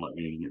 but then let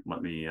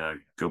me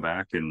go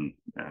back and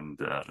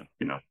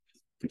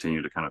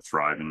continue to kind of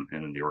thrive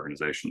in the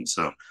organization.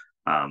 So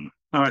no,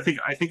 I think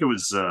it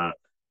was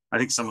I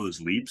think some of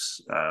those leaps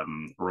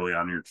early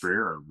on in your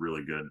career are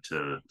really good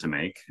to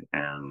make,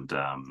 and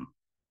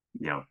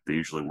they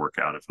usually work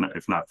out,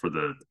 if not for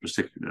the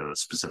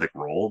specific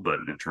role, but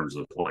in terms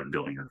of like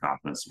building your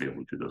confidence to be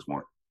able to do those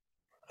more.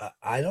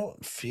 I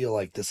don't feel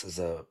like this is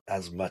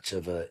as much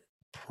of a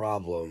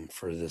problem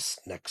for this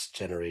next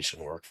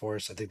generation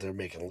workforce. I think they're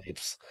making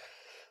leaps,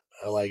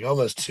 like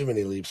almost too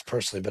many leaps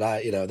personally, but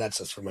that's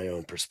just from my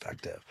own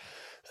perspective.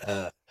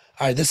 All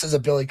right, this is a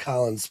Billy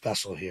Collins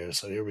special here,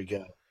 so here we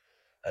go.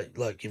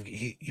 Look,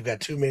 you've got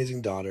two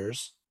amazing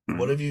daughters. Mm-hmm.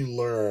 What have you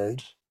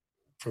learned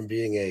from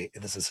being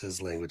this is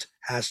his language,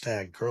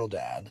 #girl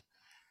dad?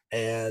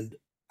 And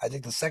I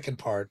think the second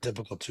part,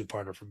 typical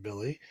two-parter for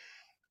Billy,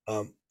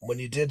 when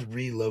you did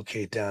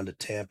relocate down to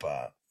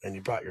Tampa and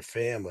you brought your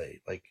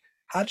family, like,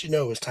 how'd you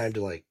know it was time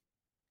to like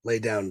lay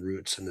down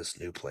roots in this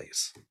new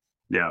place?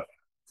 Yeah.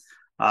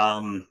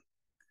 Um,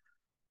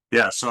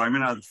 Yeah, so I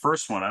mean, the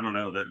first one, I don't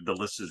know that the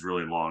list is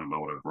really long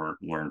about what I've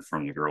learned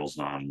from the girls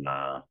on,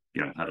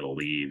 how to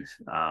lead.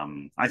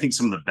 I think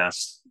some of the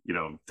best,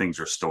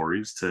 things are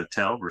stories to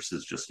tell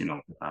versus just,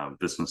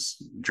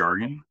 business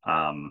jargon.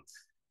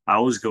 I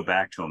always go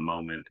back to a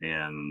moment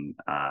in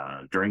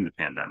during the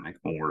pandemic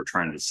when we were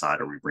trying to decide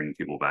are we bringing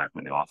people back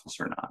in the office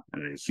or not,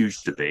 and a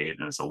huge debate.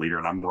 And as a leader,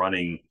 and I'm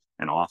running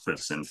an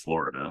office in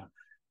Florida.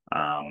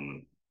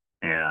 Um,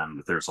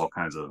 and there's all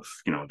kinds of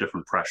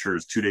different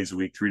pressures, 2 days a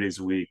week, 3 days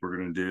a week we're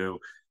going to do.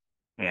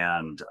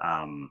 And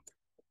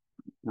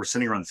we're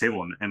sitting around the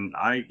table, and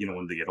I,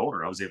 when they get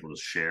older, I was able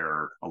to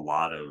share a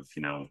lot of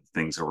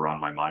things that were on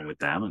my mind with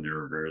them, and they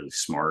were very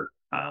smart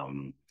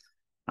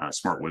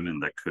smart women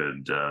that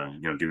could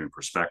give me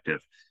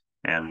perspective.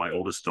 And my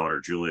oldest daughter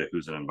Julia,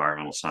 who's an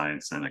environmental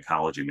science and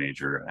ecology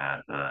major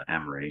at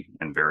Emory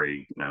and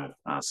very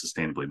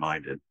sustainably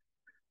minded,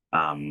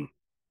 um,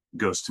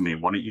 goes to me,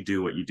 why don't you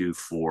do what you do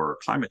for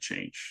climate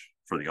change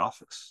for the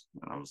office?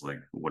 And I was like,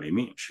 what do you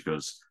mean? She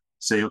goes,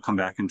 say you'll come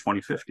back in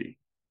 2050.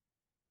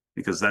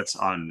 Because that's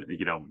on,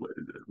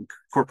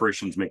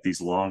 corporations make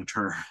these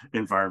long-term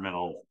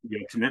environmental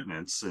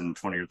commitments in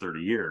 20 or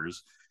 30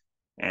 years.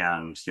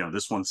 And,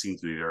 this one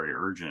seems to be very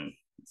urgent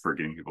for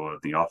getting people out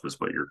of the office,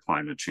 but your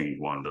climate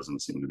change one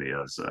doesn't seem to be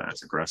as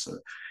aggressive.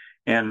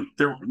 And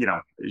there,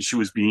 she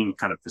was being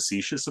kind of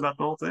facetious about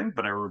the whole thing,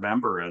 but I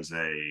remember as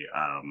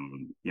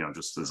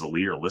just as a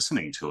leader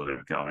listening to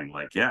it, going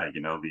like, yeah,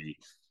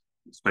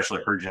 especially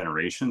her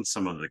generation,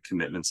 some of the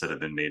commitments that have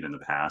been made in the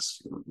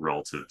past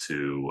relative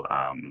to,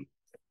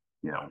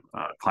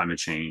 climate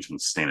change and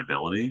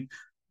sustainability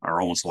are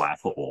almost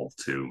laughable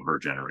to her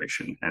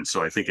generation. And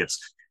so I think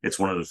it's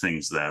one of the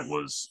things that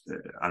was,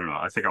 I don't know,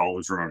 I think I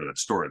always remember that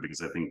story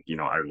because I think,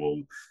 I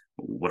will,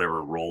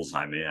 whatever roles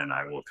I'm in,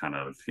 I will kind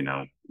of,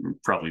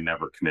 probably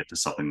never commit to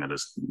something that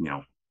is,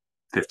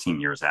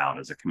 15 years out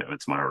as a commitment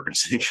to my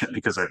organization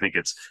because I think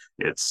it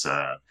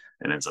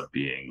ends up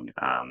being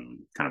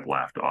kind of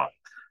laughed off.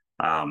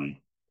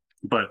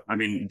 But I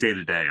mean, day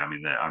to day, I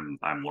mean,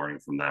 I'm learning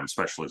from them,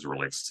 especially as it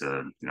relates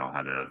to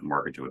how to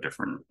market to a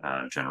different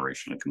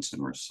generation of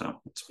consumers.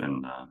 So it's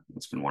been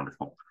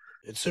wonderful.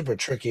 It's super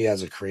tricky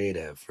as a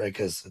creative, right?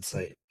 Because it's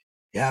like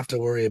you have to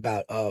worry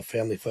about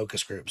family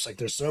focus groups. Like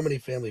there's so many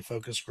family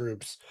focus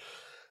groups,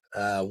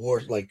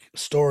 war like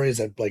stories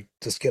that like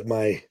just get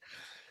me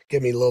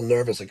a little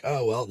nervous. Like,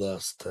 oh well,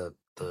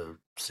 the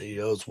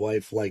CEO's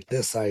wife liked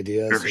this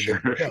idea, Sure, so there you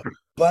sure, go. sure.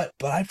 But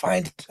I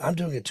find I'm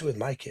doing it too with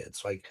my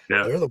kids. Like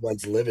Yeah, they're the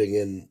ones living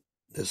in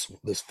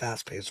this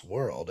fast paced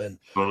world,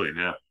 totally.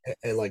 Yeah,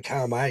 and like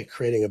how am I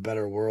creating a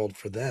better world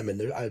for them?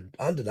 And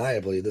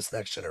undeniably, this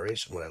next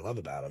generation, what I love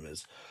about them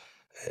is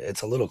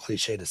it's a little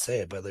cliche to say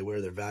it, but they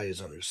wear their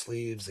values on their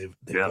sleeves. They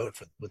yeah, vote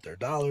with their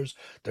dollars.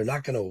 They're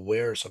not going to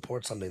wear or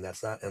support something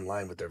that's not in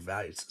line with their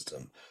value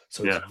system.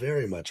 So it's yeah,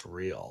 very much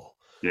real.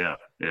 yeah,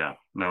 yeah.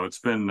 No, it's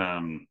been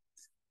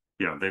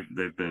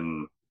they've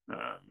been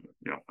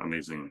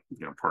amazing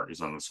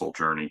partners on this whole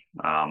journey.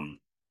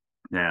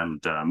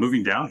 And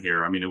moving down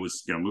here, I mean, it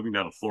was moving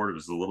down to Florida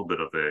was a little bit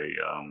of a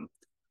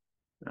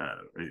uh,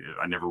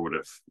 I never would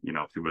have,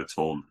 if you would have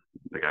told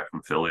the guy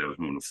from Philly I was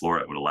moving to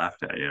Florida, I would have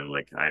laughed at you.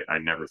 Like I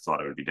never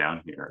thought I would be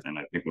down here. And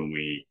I think when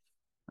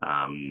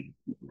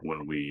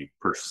we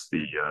purchased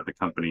the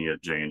company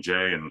at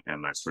J&J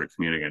and I started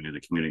commuting, I knew the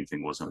commuting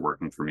thing wasn't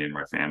working for me and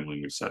my family.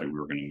 And we decided we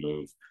were going to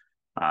move.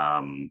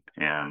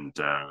 And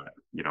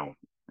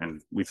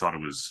and we thought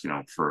it was,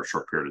 for a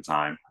short period of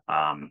time.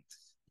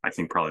 I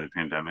think probably the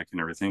pandemic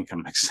and everything kind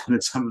of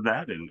extended some of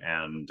that,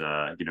 and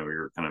we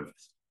were kind of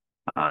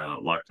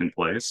locked in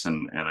place.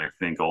 And I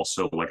think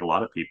also, like a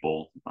lot of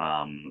people,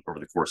 over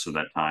the course of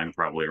that time,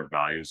 probably our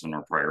values and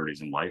our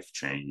priorities in life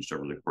changed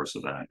over the course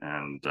of that,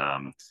 and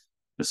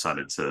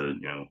decided to,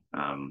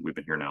 we've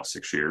been here now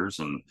 6 years,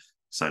 and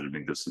decided to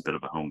make this a bit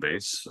of a home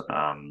base.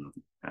 And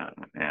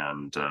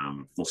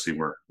we'll see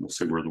where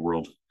the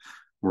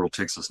world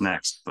takes us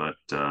next. But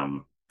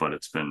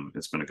it's been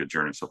a good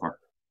journey so far.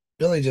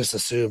 Billy just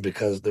assumed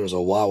because there was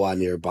a Wawa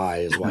nearby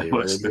is why you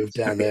really moved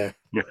down there.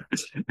 Yeah,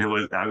 it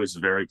was. I was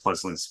very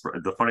pleasantly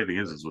surprised. The funny thing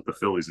is with the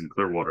Phillies in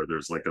Clearwater,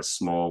 there's like a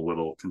small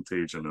little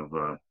contagion of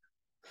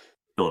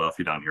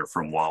Philadelphia down here,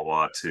 from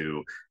Wawa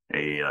to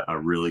a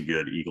really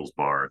good Eagles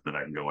bar that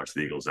I can go watch the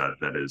Eagles at.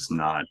 That is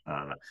not.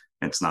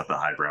 It's not the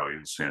highbrow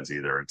Eagles fans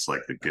either. It's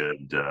like the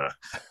good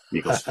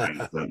Eagles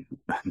fans.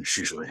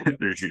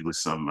 There's usually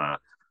some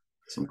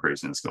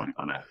craziness going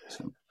on there.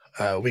 So.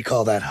 We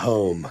call that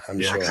home, I'm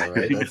Yeah, sure,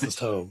 exactly. right? That's just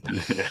home.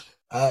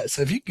 Yeah.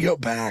 So if you could go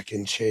back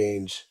and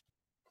change,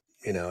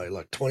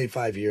 like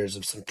 25 years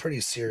of some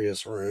pretty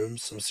serious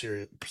rooms, some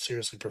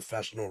seriously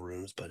professional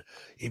rooms, but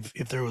if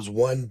there was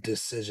one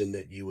decision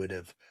that you would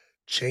have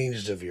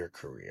changed of your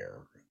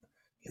career,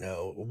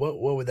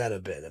 what would that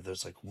have been? If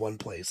there's like one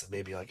place that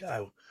maybe like,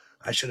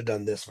 I should have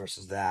done this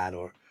versus that,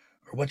 or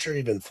what's your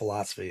even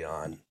philosophy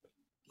on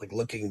like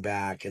looking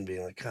back and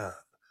being like, huh,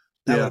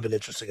 that would Yeah. have been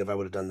interesting if I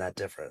would have done that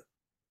different.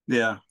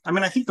 Yeah. I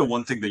mean, I think the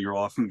one thing that you'll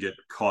often get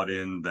caught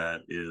in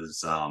that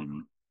is,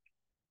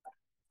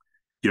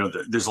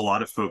 there's a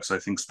lot of folks, I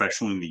think,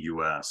 especially in the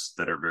US,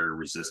 that are very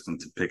resistant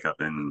to pick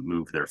up and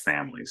move their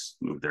families,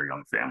 move their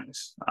young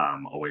families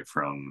away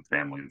from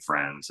family and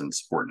friends and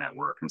support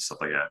network and stuff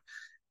like that.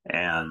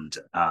 And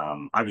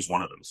I was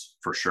one of those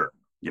for sure.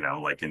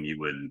 Like, and you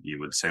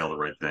would say all the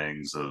right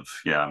things of,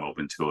 yeah, I'm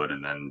open to it,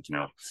 and then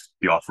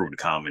the offer would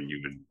come, and you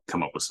would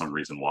come up with some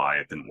reason why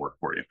it didn't work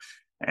for you.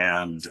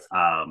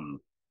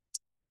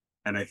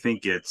 And I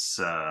think it's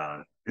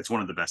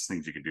one of the best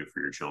things you can do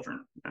for your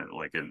children. And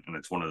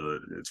it's one of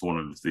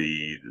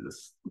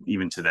the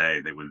even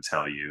today they would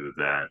tell you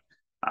that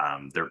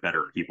they're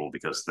better people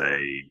because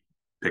they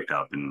picked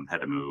up and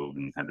had to move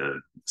and had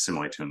to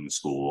assimilate to a new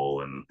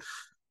school and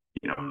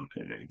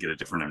get a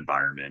different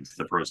environment,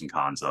 the pros and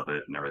cons of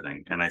it and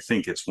everything. And I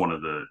think it's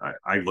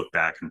I look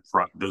back and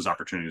those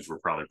opportunities were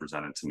probably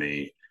presented to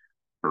me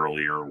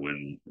earlier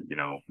when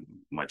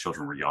my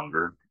children were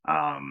younger.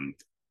 And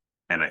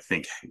I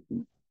think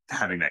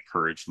having that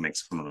courage to make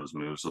some of those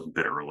moves a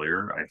bit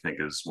earlier, I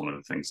think, is one of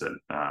the things that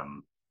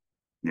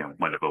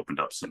might have opened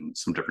up some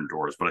different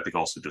doors. But I think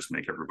also just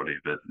make everybody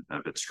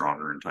a bit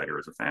stronger and tighter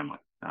as a family,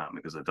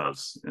 because it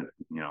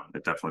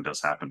definitely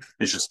does happen.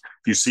 It's just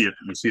you see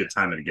it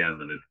time and again,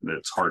 that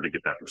it's hard to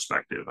get that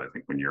perspective. I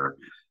think when you're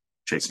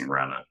chasing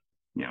around a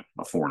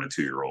 4 and a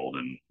 2-year-old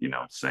and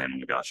saying, oh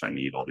my gosh, I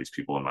need all these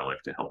people in my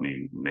life to help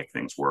me make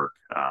things work,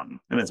 and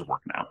it ends up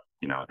working out.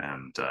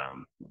 And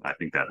I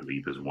think that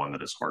leap is one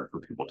that is hard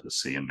for people to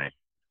see and make.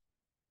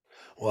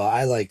 Well,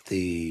 I like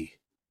the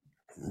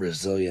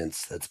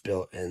resilience that's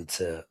built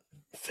into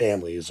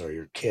families or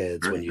your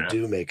kids when you Yeah.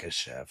 do make a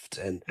shift.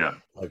 And Yeah.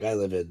 like I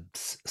live in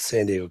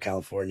San Diego,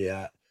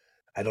 California.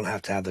 I don't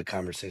have to have the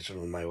conversation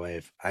with my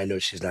wife. I know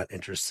she's not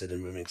interested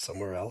in moving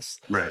somewhere else.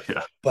 Right.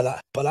 Yeah.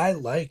 But I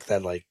like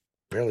that like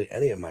barely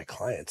any of my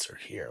clients are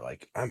here.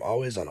 Like I'm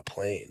always on a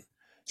plane.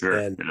 Sure.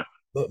 And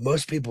Yeah.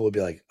 most people would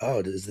be like,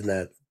 "Oh, doesn't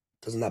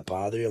that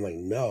bother you?" I'm like,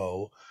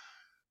 "No,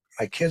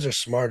 my kids are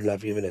smart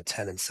enough, even at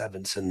 10 and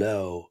 7, to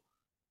know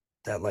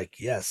that, like,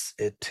 yes,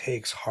 it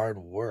takes hard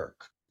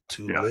work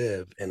to Yeah.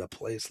 live in a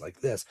place like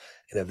this.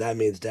 And if that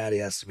means daddy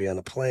has to be on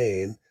a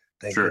plane,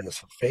 thank Sure. goodness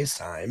for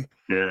FaceTime,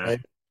 Yeah.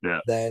 right? Yeah.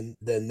 Then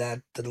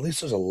that at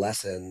least there's a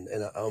lesson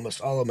in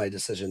almost all of my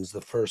decisions.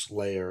 The first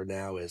layer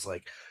now is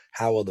like,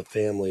 how will the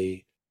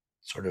family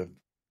sort of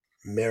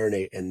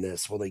marinate in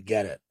this? Will they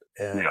get it?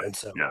 Yeah. And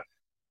so, Yeah.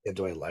 yeah,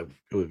 do I like?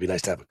 It would be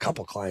nice to have a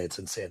couple clients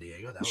in San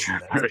Diego. That would be Sure.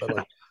 nice. But Yeah.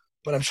 like,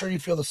 but I'm sure you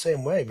feel the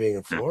same way being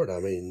in Yeah. Florida. I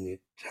mean,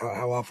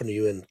 how often are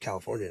you in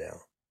California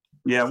now?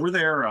 Yeah, we're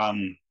there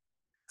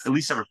at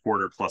least every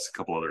quarter plus a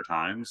couple other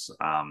times.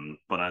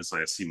 But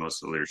honestly, I see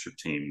most of the leadership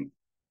team,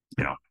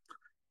 you know,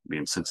 be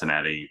in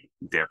Cincinnati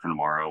day after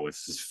tomorrow with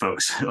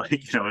folks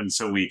and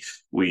so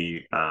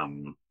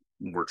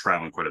we're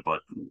traveling quite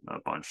a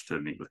bunch to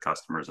meet with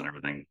customers and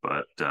everything.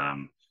 But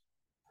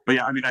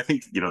yeah, I mean, I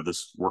think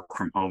this work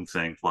from home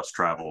thing plus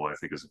travel, I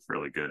think, is a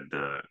fairly good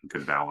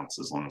balance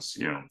as long as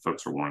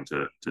folks are willing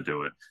to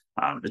do it.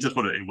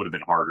 It would have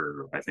been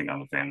harder, I think, on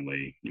the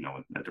family,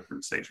 at a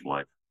different stage of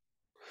life.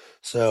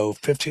 So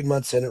 15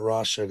 months in at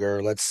Raw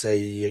Sugar, let's say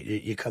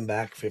you come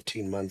back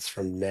 15 months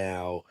from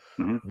now,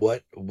 Hmm.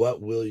 what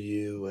will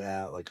you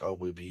have, like, or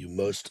will be you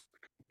most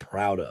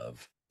proud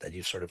of that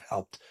you've sort of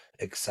helped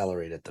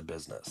accelerate at the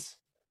business?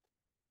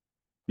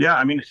 Yeah,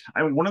 I mean,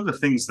 one of the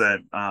things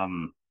that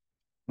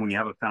when you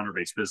have a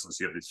founder-based business,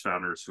 you have these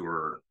founders who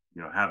are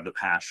have the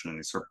passion and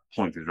they start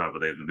pulling things out, but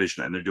they have the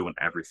vision and they're doing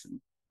everything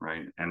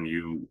right, and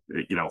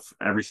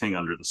everything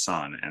under the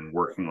sun and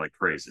working like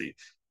crazy.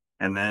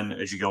 And then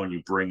as you go and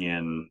you bring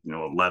in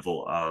a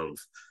level of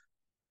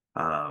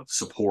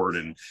support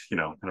and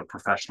kind of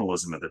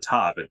professionalism at the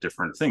top at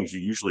different things, you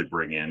usually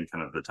bring in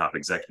kind of the top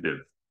executive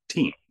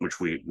team, which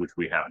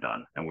we have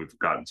done, and we've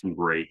gotten some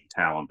great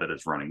talent that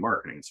is running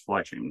marketing,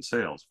 supply chain,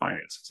 sales,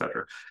 finance,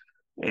 etc.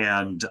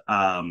 And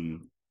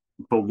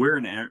but where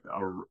an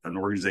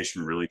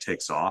organization really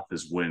takes off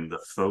is when the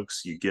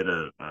folks, you get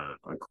a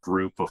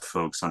group of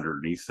folks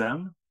underneath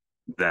them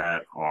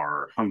that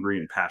are hungry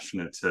and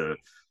passionate to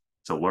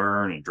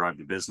learn and drive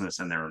the business,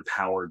 and they're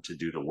empowered to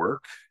do the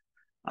work.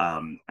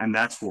 And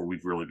that's where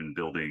we've really been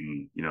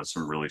building,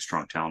 some really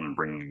strong talent and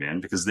bringing them in,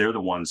 because they're the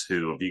ones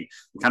who, the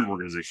kind of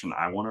organization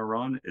I want to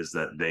run is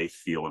that they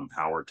feel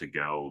empowered to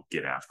go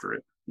get after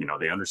it.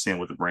 They understand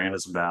what the brand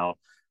is about,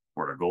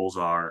 what our goals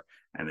are,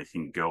 and they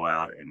can go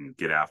out and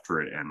get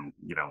after it. And,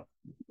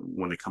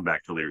 when they come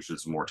back to leadership,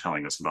 it's more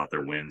telling us about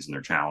their wins and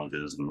their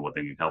challenges and what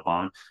they need help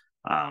on.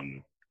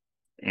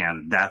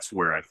 And that's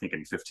where I think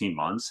in 15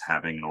 months,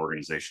 having an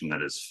organization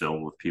that is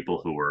filled with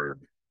people who are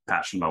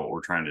passionate about what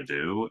we're trying to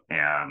do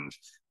and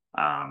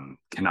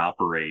can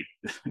operate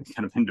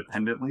kind of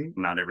independently,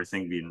 not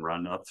everything being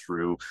run up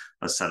through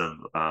a set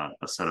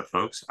of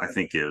folks, I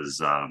think is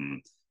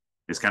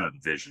kind of the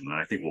vision, and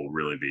I think we'll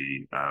really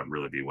be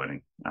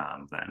winning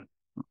then.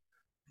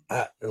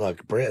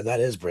 Look, brand that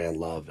is brand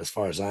love as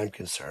far as I'm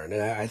concerned,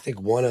 and I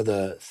think one of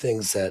the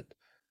things that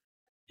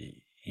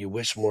you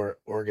wish more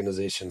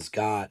organizations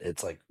got,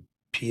 it's like,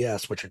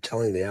 P.S. What you're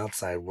telling the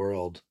outside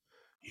world,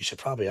 you should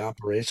probably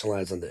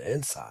operationalize on the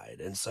inside.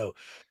 And so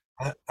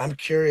I'm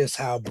curious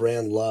how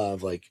brand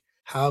love, like,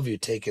 how have you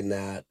taken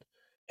that,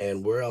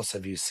 and where else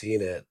have you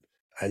seen it?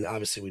 And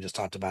obviously, we just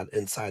talked about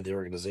inside the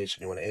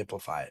organization, you want to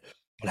amplify it,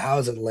 but how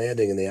is it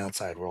landing in the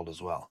outside world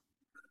as well?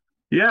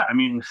 Yeah, I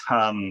mean,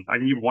 I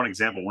can give one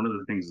example. One of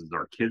the things is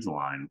our kids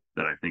line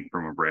that I think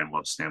from a brand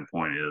love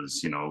standpoint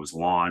is, it was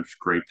launched,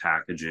 great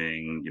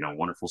packaging,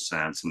 wonderful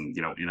scents, and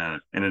in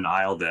an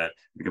aisle that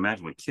you can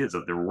imagine with kids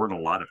that there weren't a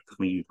lot of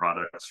clean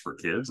products for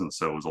kids, and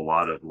so it was a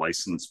lot of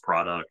licensed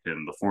product,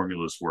 and the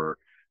formulas were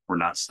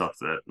not stuff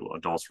that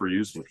adults were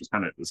using, which was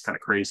kind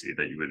of crazy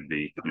that you would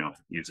be,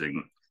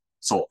 using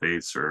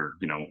sulfates or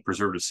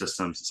preservative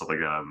systems and stuff like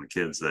that on the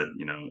kids that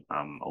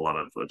a lot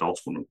of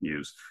adults wouldn't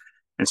use.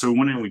 And so we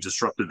went in and we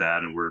disrupted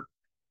that, and we're,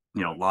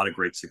 a lot of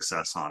great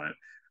success on it.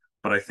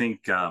 But I think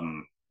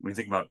when you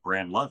think about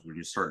brand love, when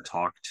you start to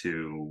talk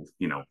to,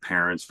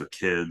 parents with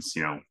kids,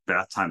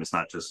 bath time is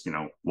not just,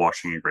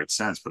 washing in great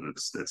sense, but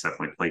it's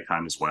definitely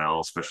playtime as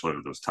well, especially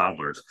with those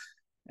toddlers.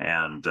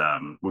 And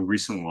we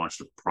recently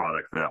launched a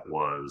product that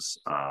was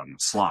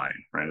slime,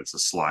 right? It's a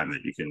slime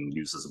that you can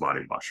use as a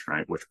body wash,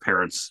 right? Which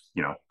parents,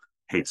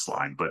 hate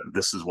slime, but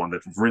this is one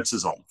that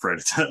rinses off, right?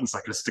 It's not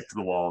going to stick to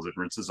the walls. It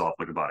rinses off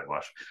like a body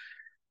wash.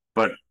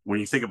 But when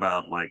you think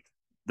about like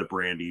the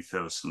brand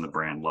ethos and the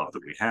brand love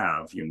that we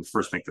have, we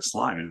first make the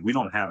slime, and we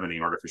don't have any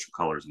artificial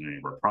colors in any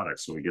of our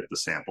products. So we get the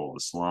sample of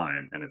the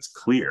slime, and it's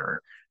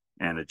clear,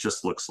 and it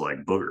just looks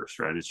like boogers,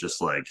 right?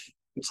 It's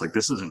like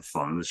this isn't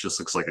fun. This just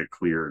looks like a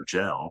clear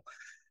gel.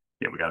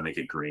 Yeah, we got to make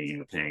it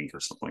green or pink or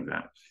something like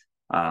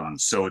that.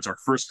 So it's our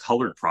first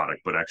colored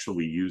product, but actually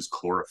we use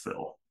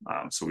chlorophyll.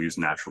 So we use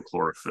natural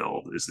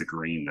chlorophyll is the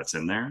green that's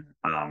in there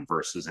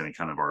versus any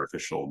kind of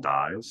artificial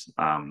dyes.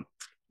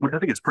 Which I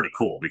think is pretty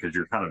cool because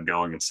you're kind of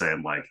going and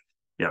saying like,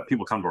 yeah,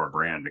 people come to our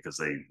brand because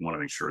they want to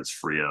make sure it's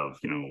free of,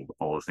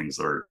 all the things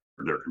that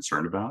they're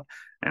concerned about.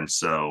 And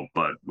so,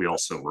 but we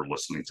also were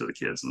listening to the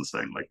kids and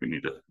saying like, we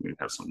need to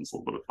have something that's a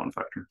little bit of fun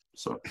factor.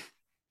 So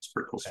it's a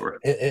pretty cool story.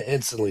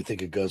 Instantly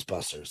think of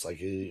Ghostbusters,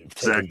 like you've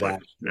taken Exactly.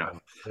 back.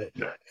 Yeah.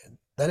 Yeah.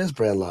 That is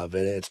brand love,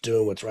 and it's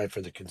doing what's right for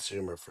the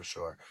consumer for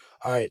sure.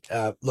 All right,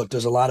 look,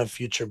 there's a lot of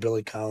future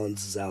Billy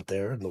Collinses out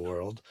there in the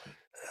world,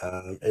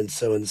 and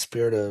so in the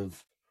spirit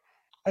of,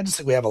 I just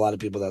think we have a lot of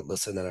people that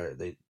listen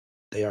that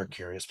they are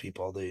curious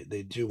people.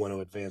 They do want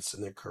to advance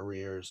in their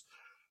careers.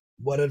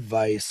 What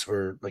advice,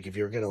 or like if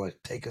you're gonna like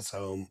take us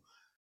home,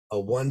 a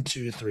one,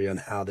 two, three on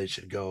how they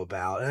should go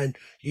about? And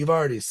you've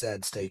already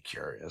said stay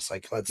curious.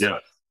 Like let's Yeah.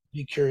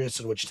 be curious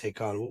in what you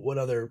take on. What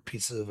other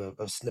pieces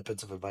of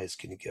snippets of advice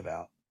can you give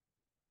out?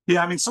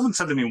 Yeah, I mean, someone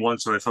said to me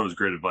once, what I thought was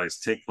great advice: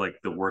 take like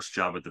the worst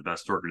job at the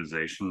best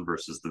organization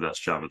versus the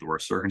best job at the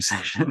worst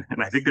organization.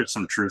 And I think there's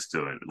some truth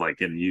to it.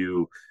 Like, and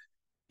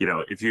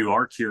if you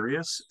are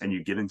curious and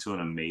you get into an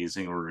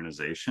amazing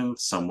organization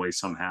some way,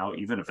 somehow,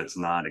 even if it's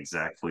not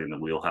exactly in the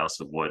wheelhouse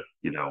of what,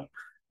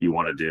 you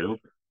want to do,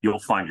 you'll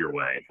find your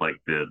way. Like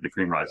the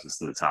cream rises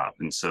to the top.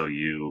 And so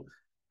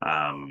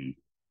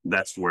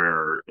that's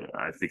where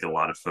I think a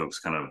lot of folks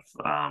kind of,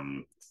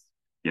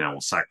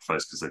 will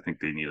sacrifice because they think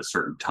they need a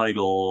certain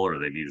title or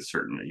they need a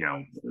certain,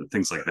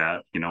 things like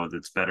that.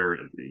 It's better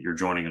you're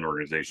joining an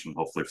organization,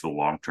 hopefully for the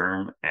long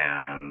term,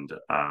 and,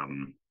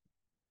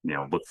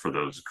 look for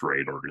those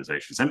great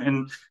organizations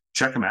and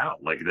check them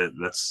out. Like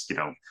that's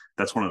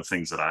one of the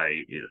things that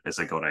as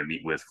I go and I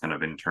meet with kind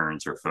of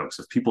interns or folks,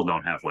 if people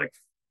don't have like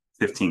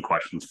 15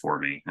 questions for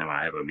me and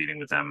I have a meeting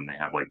with them and they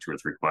have like 2 or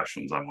 3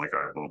 questions, I'm like,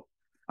 all right, well,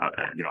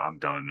 I'm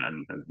done.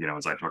 And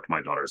as I talk to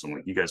my daughters, I'm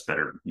like, you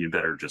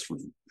better just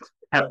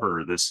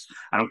pepper this.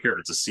 I don't care if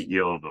it's a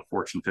CEO of a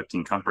Fortune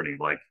 15 company.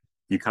 Like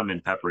you come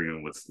in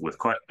peppering with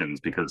questions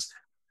because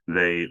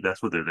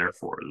that's what they're there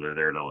for. They're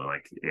there to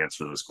like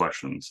answer those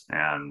questions.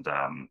 And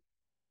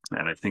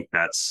I think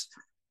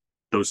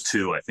those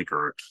two, I think,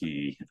 are a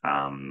key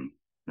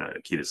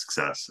to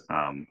success.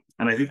 And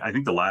I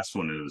think the last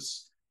one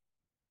is,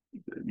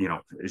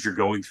 as you're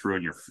going through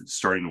and you're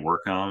starting to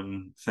work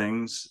on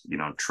things,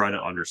 try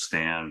to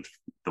understand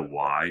the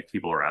why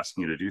people are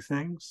asking you to do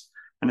things.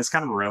 And it's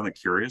kind of around the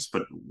curious,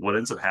 but what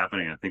ends up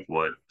happening, I think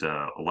what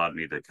allowed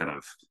me to kind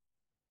of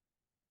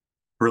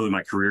early in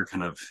my career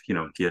kind of,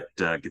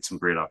 get some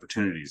great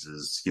opportunities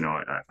is,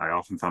 I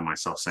often found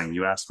myself saying,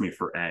 you asked me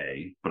for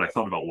A, but I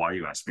thought about why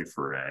you asked me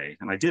for A,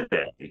 and I did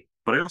A,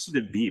 but I also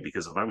did B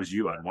because if I was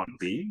you, I'd want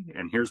B,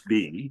 and here's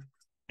B.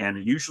 And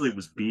it usually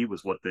was B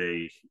was what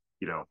they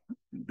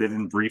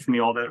didn't brief me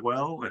all that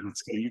well. And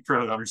you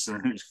try to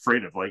understand, I'm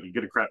afraid of like, you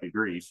get a crappy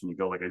brief and you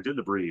go like, I did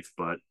the brief,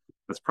 but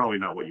that's probably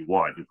not what you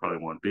want. You probably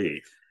want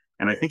B.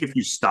 And I think if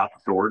you stop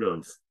short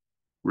of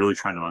really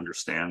trying to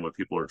understand what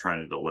people are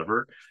trying to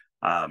deliver,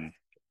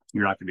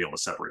 you're not going to be able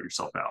to separate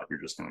yourself out.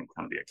 You're just going to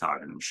kind of be a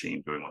cog in the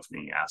machine doing what's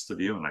being asked of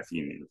you. And I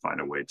think you need to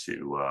find a way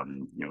to,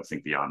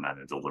 think beyond that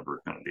and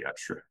deliver kind of the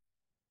extra.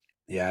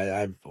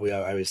 Yeah, I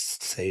always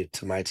say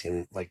to my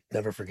team, like,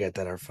 never forget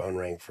that our phone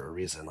rang for a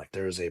reason. Like,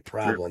 there is a Sure.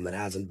 problem that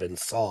hasn't been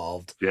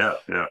solved. Yeah,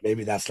 yeah,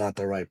 Maybe that's not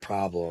the right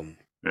problem.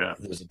 yeah.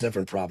 There's a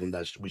different problem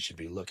that we should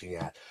be looking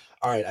at.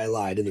 All right, I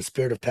lied. In the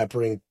spirit of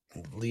peppering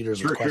leaders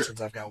with Sure, sure. questions,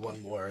 I've got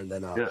one more, and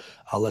then Yeah.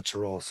 I'll let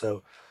you roll.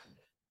 So,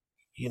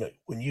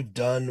 when you've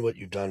done what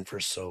you've done for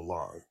so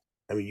long,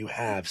 I mean, you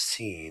have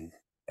seen,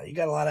 you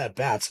got a lot of at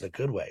bats in a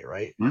good way,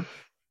 right? Mhm.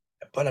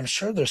 But I'm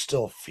sure there's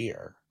still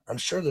fear. I'm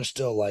sure there's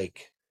still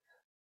like,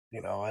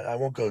 I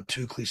won't go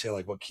too cliche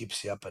like what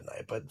keeps you up at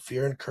night, but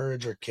fear and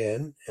courage are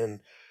kin.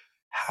 And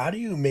how do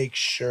you make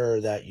sure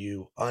that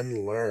you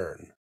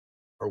unlearn,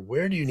 or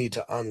where do you need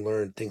to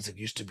unlearn things that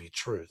used to be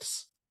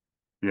truths?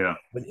 Yeah.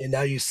 And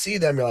now you see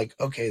them, you're like,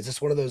 okay, is this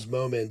one of those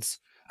moments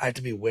I have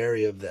to be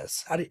wary of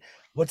this?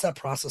 What's that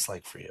process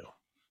like for you?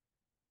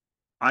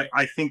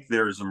 I think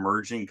there's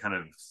emerging kind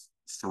of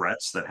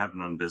threats that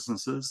happen on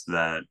businesses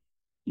that,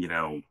 you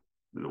know,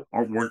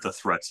 weren't the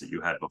threats that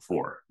you had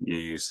before. You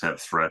used to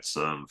have threats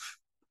of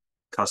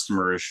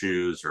customer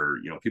issues or,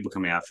 people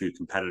coming after you,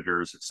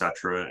 competitors, et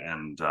cetera.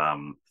 And,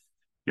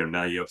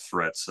 now you have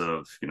threats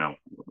of,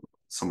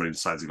 somebody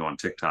decides to go on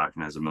TikTok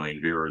and has 1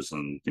 million viewers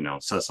and,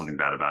 says something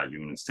bad about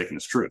you and it's taken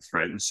as truth.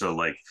 Right. And so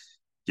like,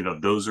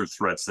 those are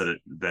threats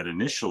that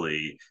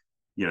initially,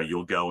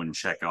 you'll go and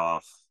check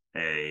off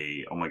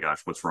oh my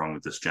gosh, what's wrong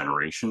with this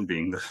generation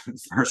being the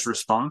first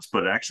response.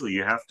 But actually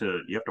you have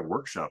to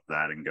workshop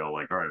that and go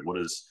like, all right,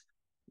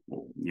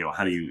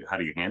 how do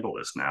you handle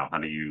this now? How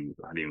do you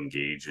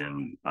engage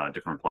in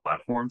different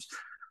platforms?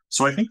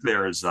 So I think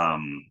there's, I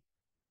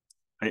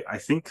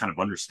think kind of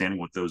understanding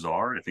what those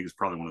are, I think is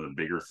probably one of the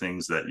bigger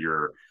things that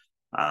you're,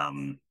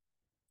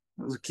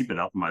 keeping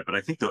up in mind. But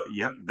I think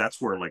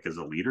that's where, like, as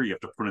a leader, you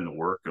have to put in the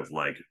work of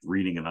like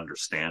reading and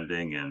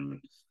understanding and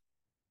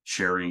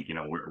sharing.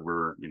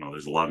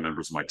 There's a lot of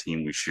members of my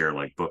team. We share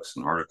like books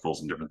and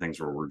articles and different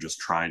things where we're just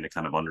trying to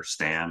kind of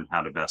understand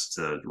how to best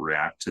to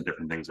react to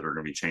different things that are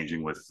going to be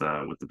changing with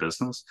the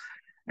business.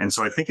 And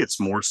so I think it's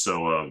more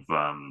so of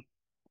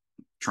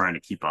trying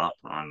to keep up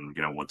on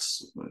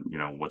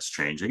what's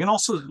changing, and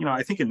also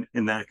I think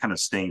in that kind of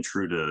staying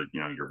true to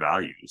your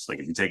values. Like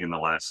if you take in the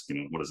last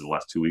what is it, the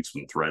last 2 weeks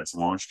when Threads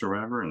launched or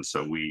whatever, and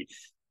so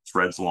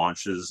Threads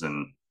launches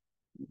and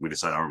we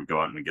decide we go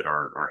out and we get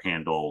our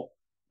handle,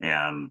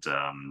 and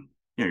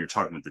you're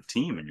talking with the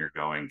team and you're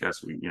going, guys,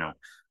 you're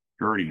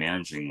already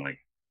managing like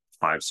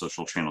 5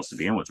 social channels to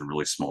begin with, a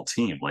really small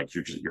team. Like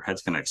your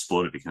head's going to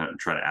explode if you kind of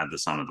try to add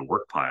this onto the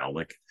work pile.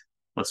 Like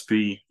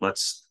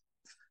let's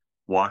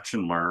watch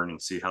and learn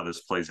and see how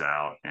this plays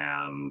out.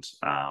 And,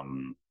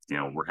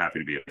 we're happy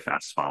to be a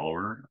fast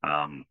follower.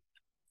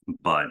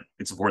 But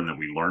it's important that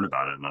we learn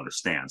about it and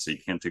understand. So you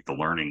can't take the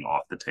learning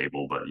off the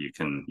table, but you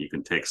can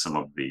take some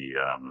of the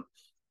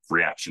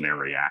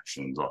reactionary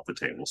actions off the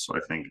table. So I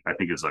think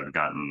as I've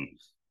gotten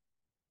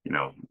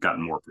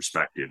more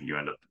perspective, you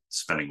end up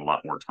spending a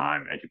lot more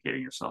time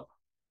educating yourself.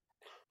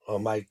 Well,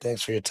 Mike,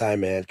 thanks for your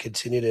time, man.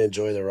 Continue to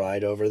enjoy the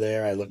ride over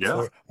there. I look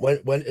forward.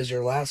 When is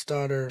your last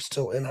daughter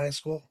still in high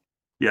school?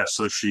 Yeah,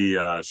 so she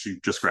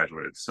just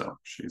graduated, so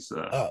she's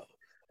Oh,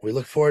 we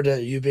look forward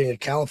to you being a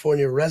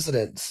California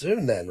resident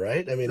soon then,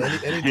 right? I mean,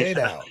 any day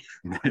now.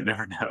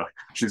 Never know.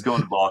 She's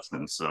going to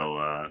Boston,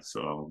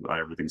 so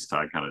everything's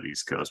tied kind of to the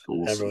East Coast, but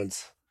we'll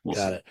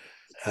got see.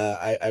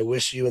 it. I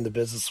wish you and the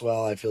business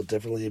well. I feel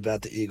differently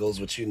about the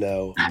Eagles, which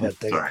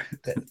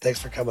but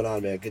thanks for coming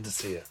on, man. Good to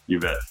see you. You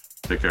bet.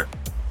 Take care.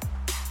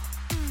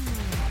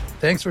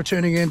 Thanks for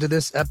tuning in to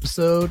this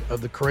episode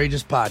of the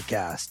Courageous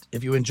Podcast.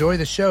 If you enjoy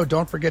the show,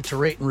 don't forget to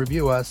rate and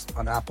review us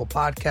on Apple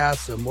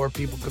Podcasts so more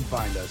people can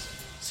find us.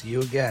 See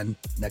you again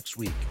next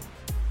week.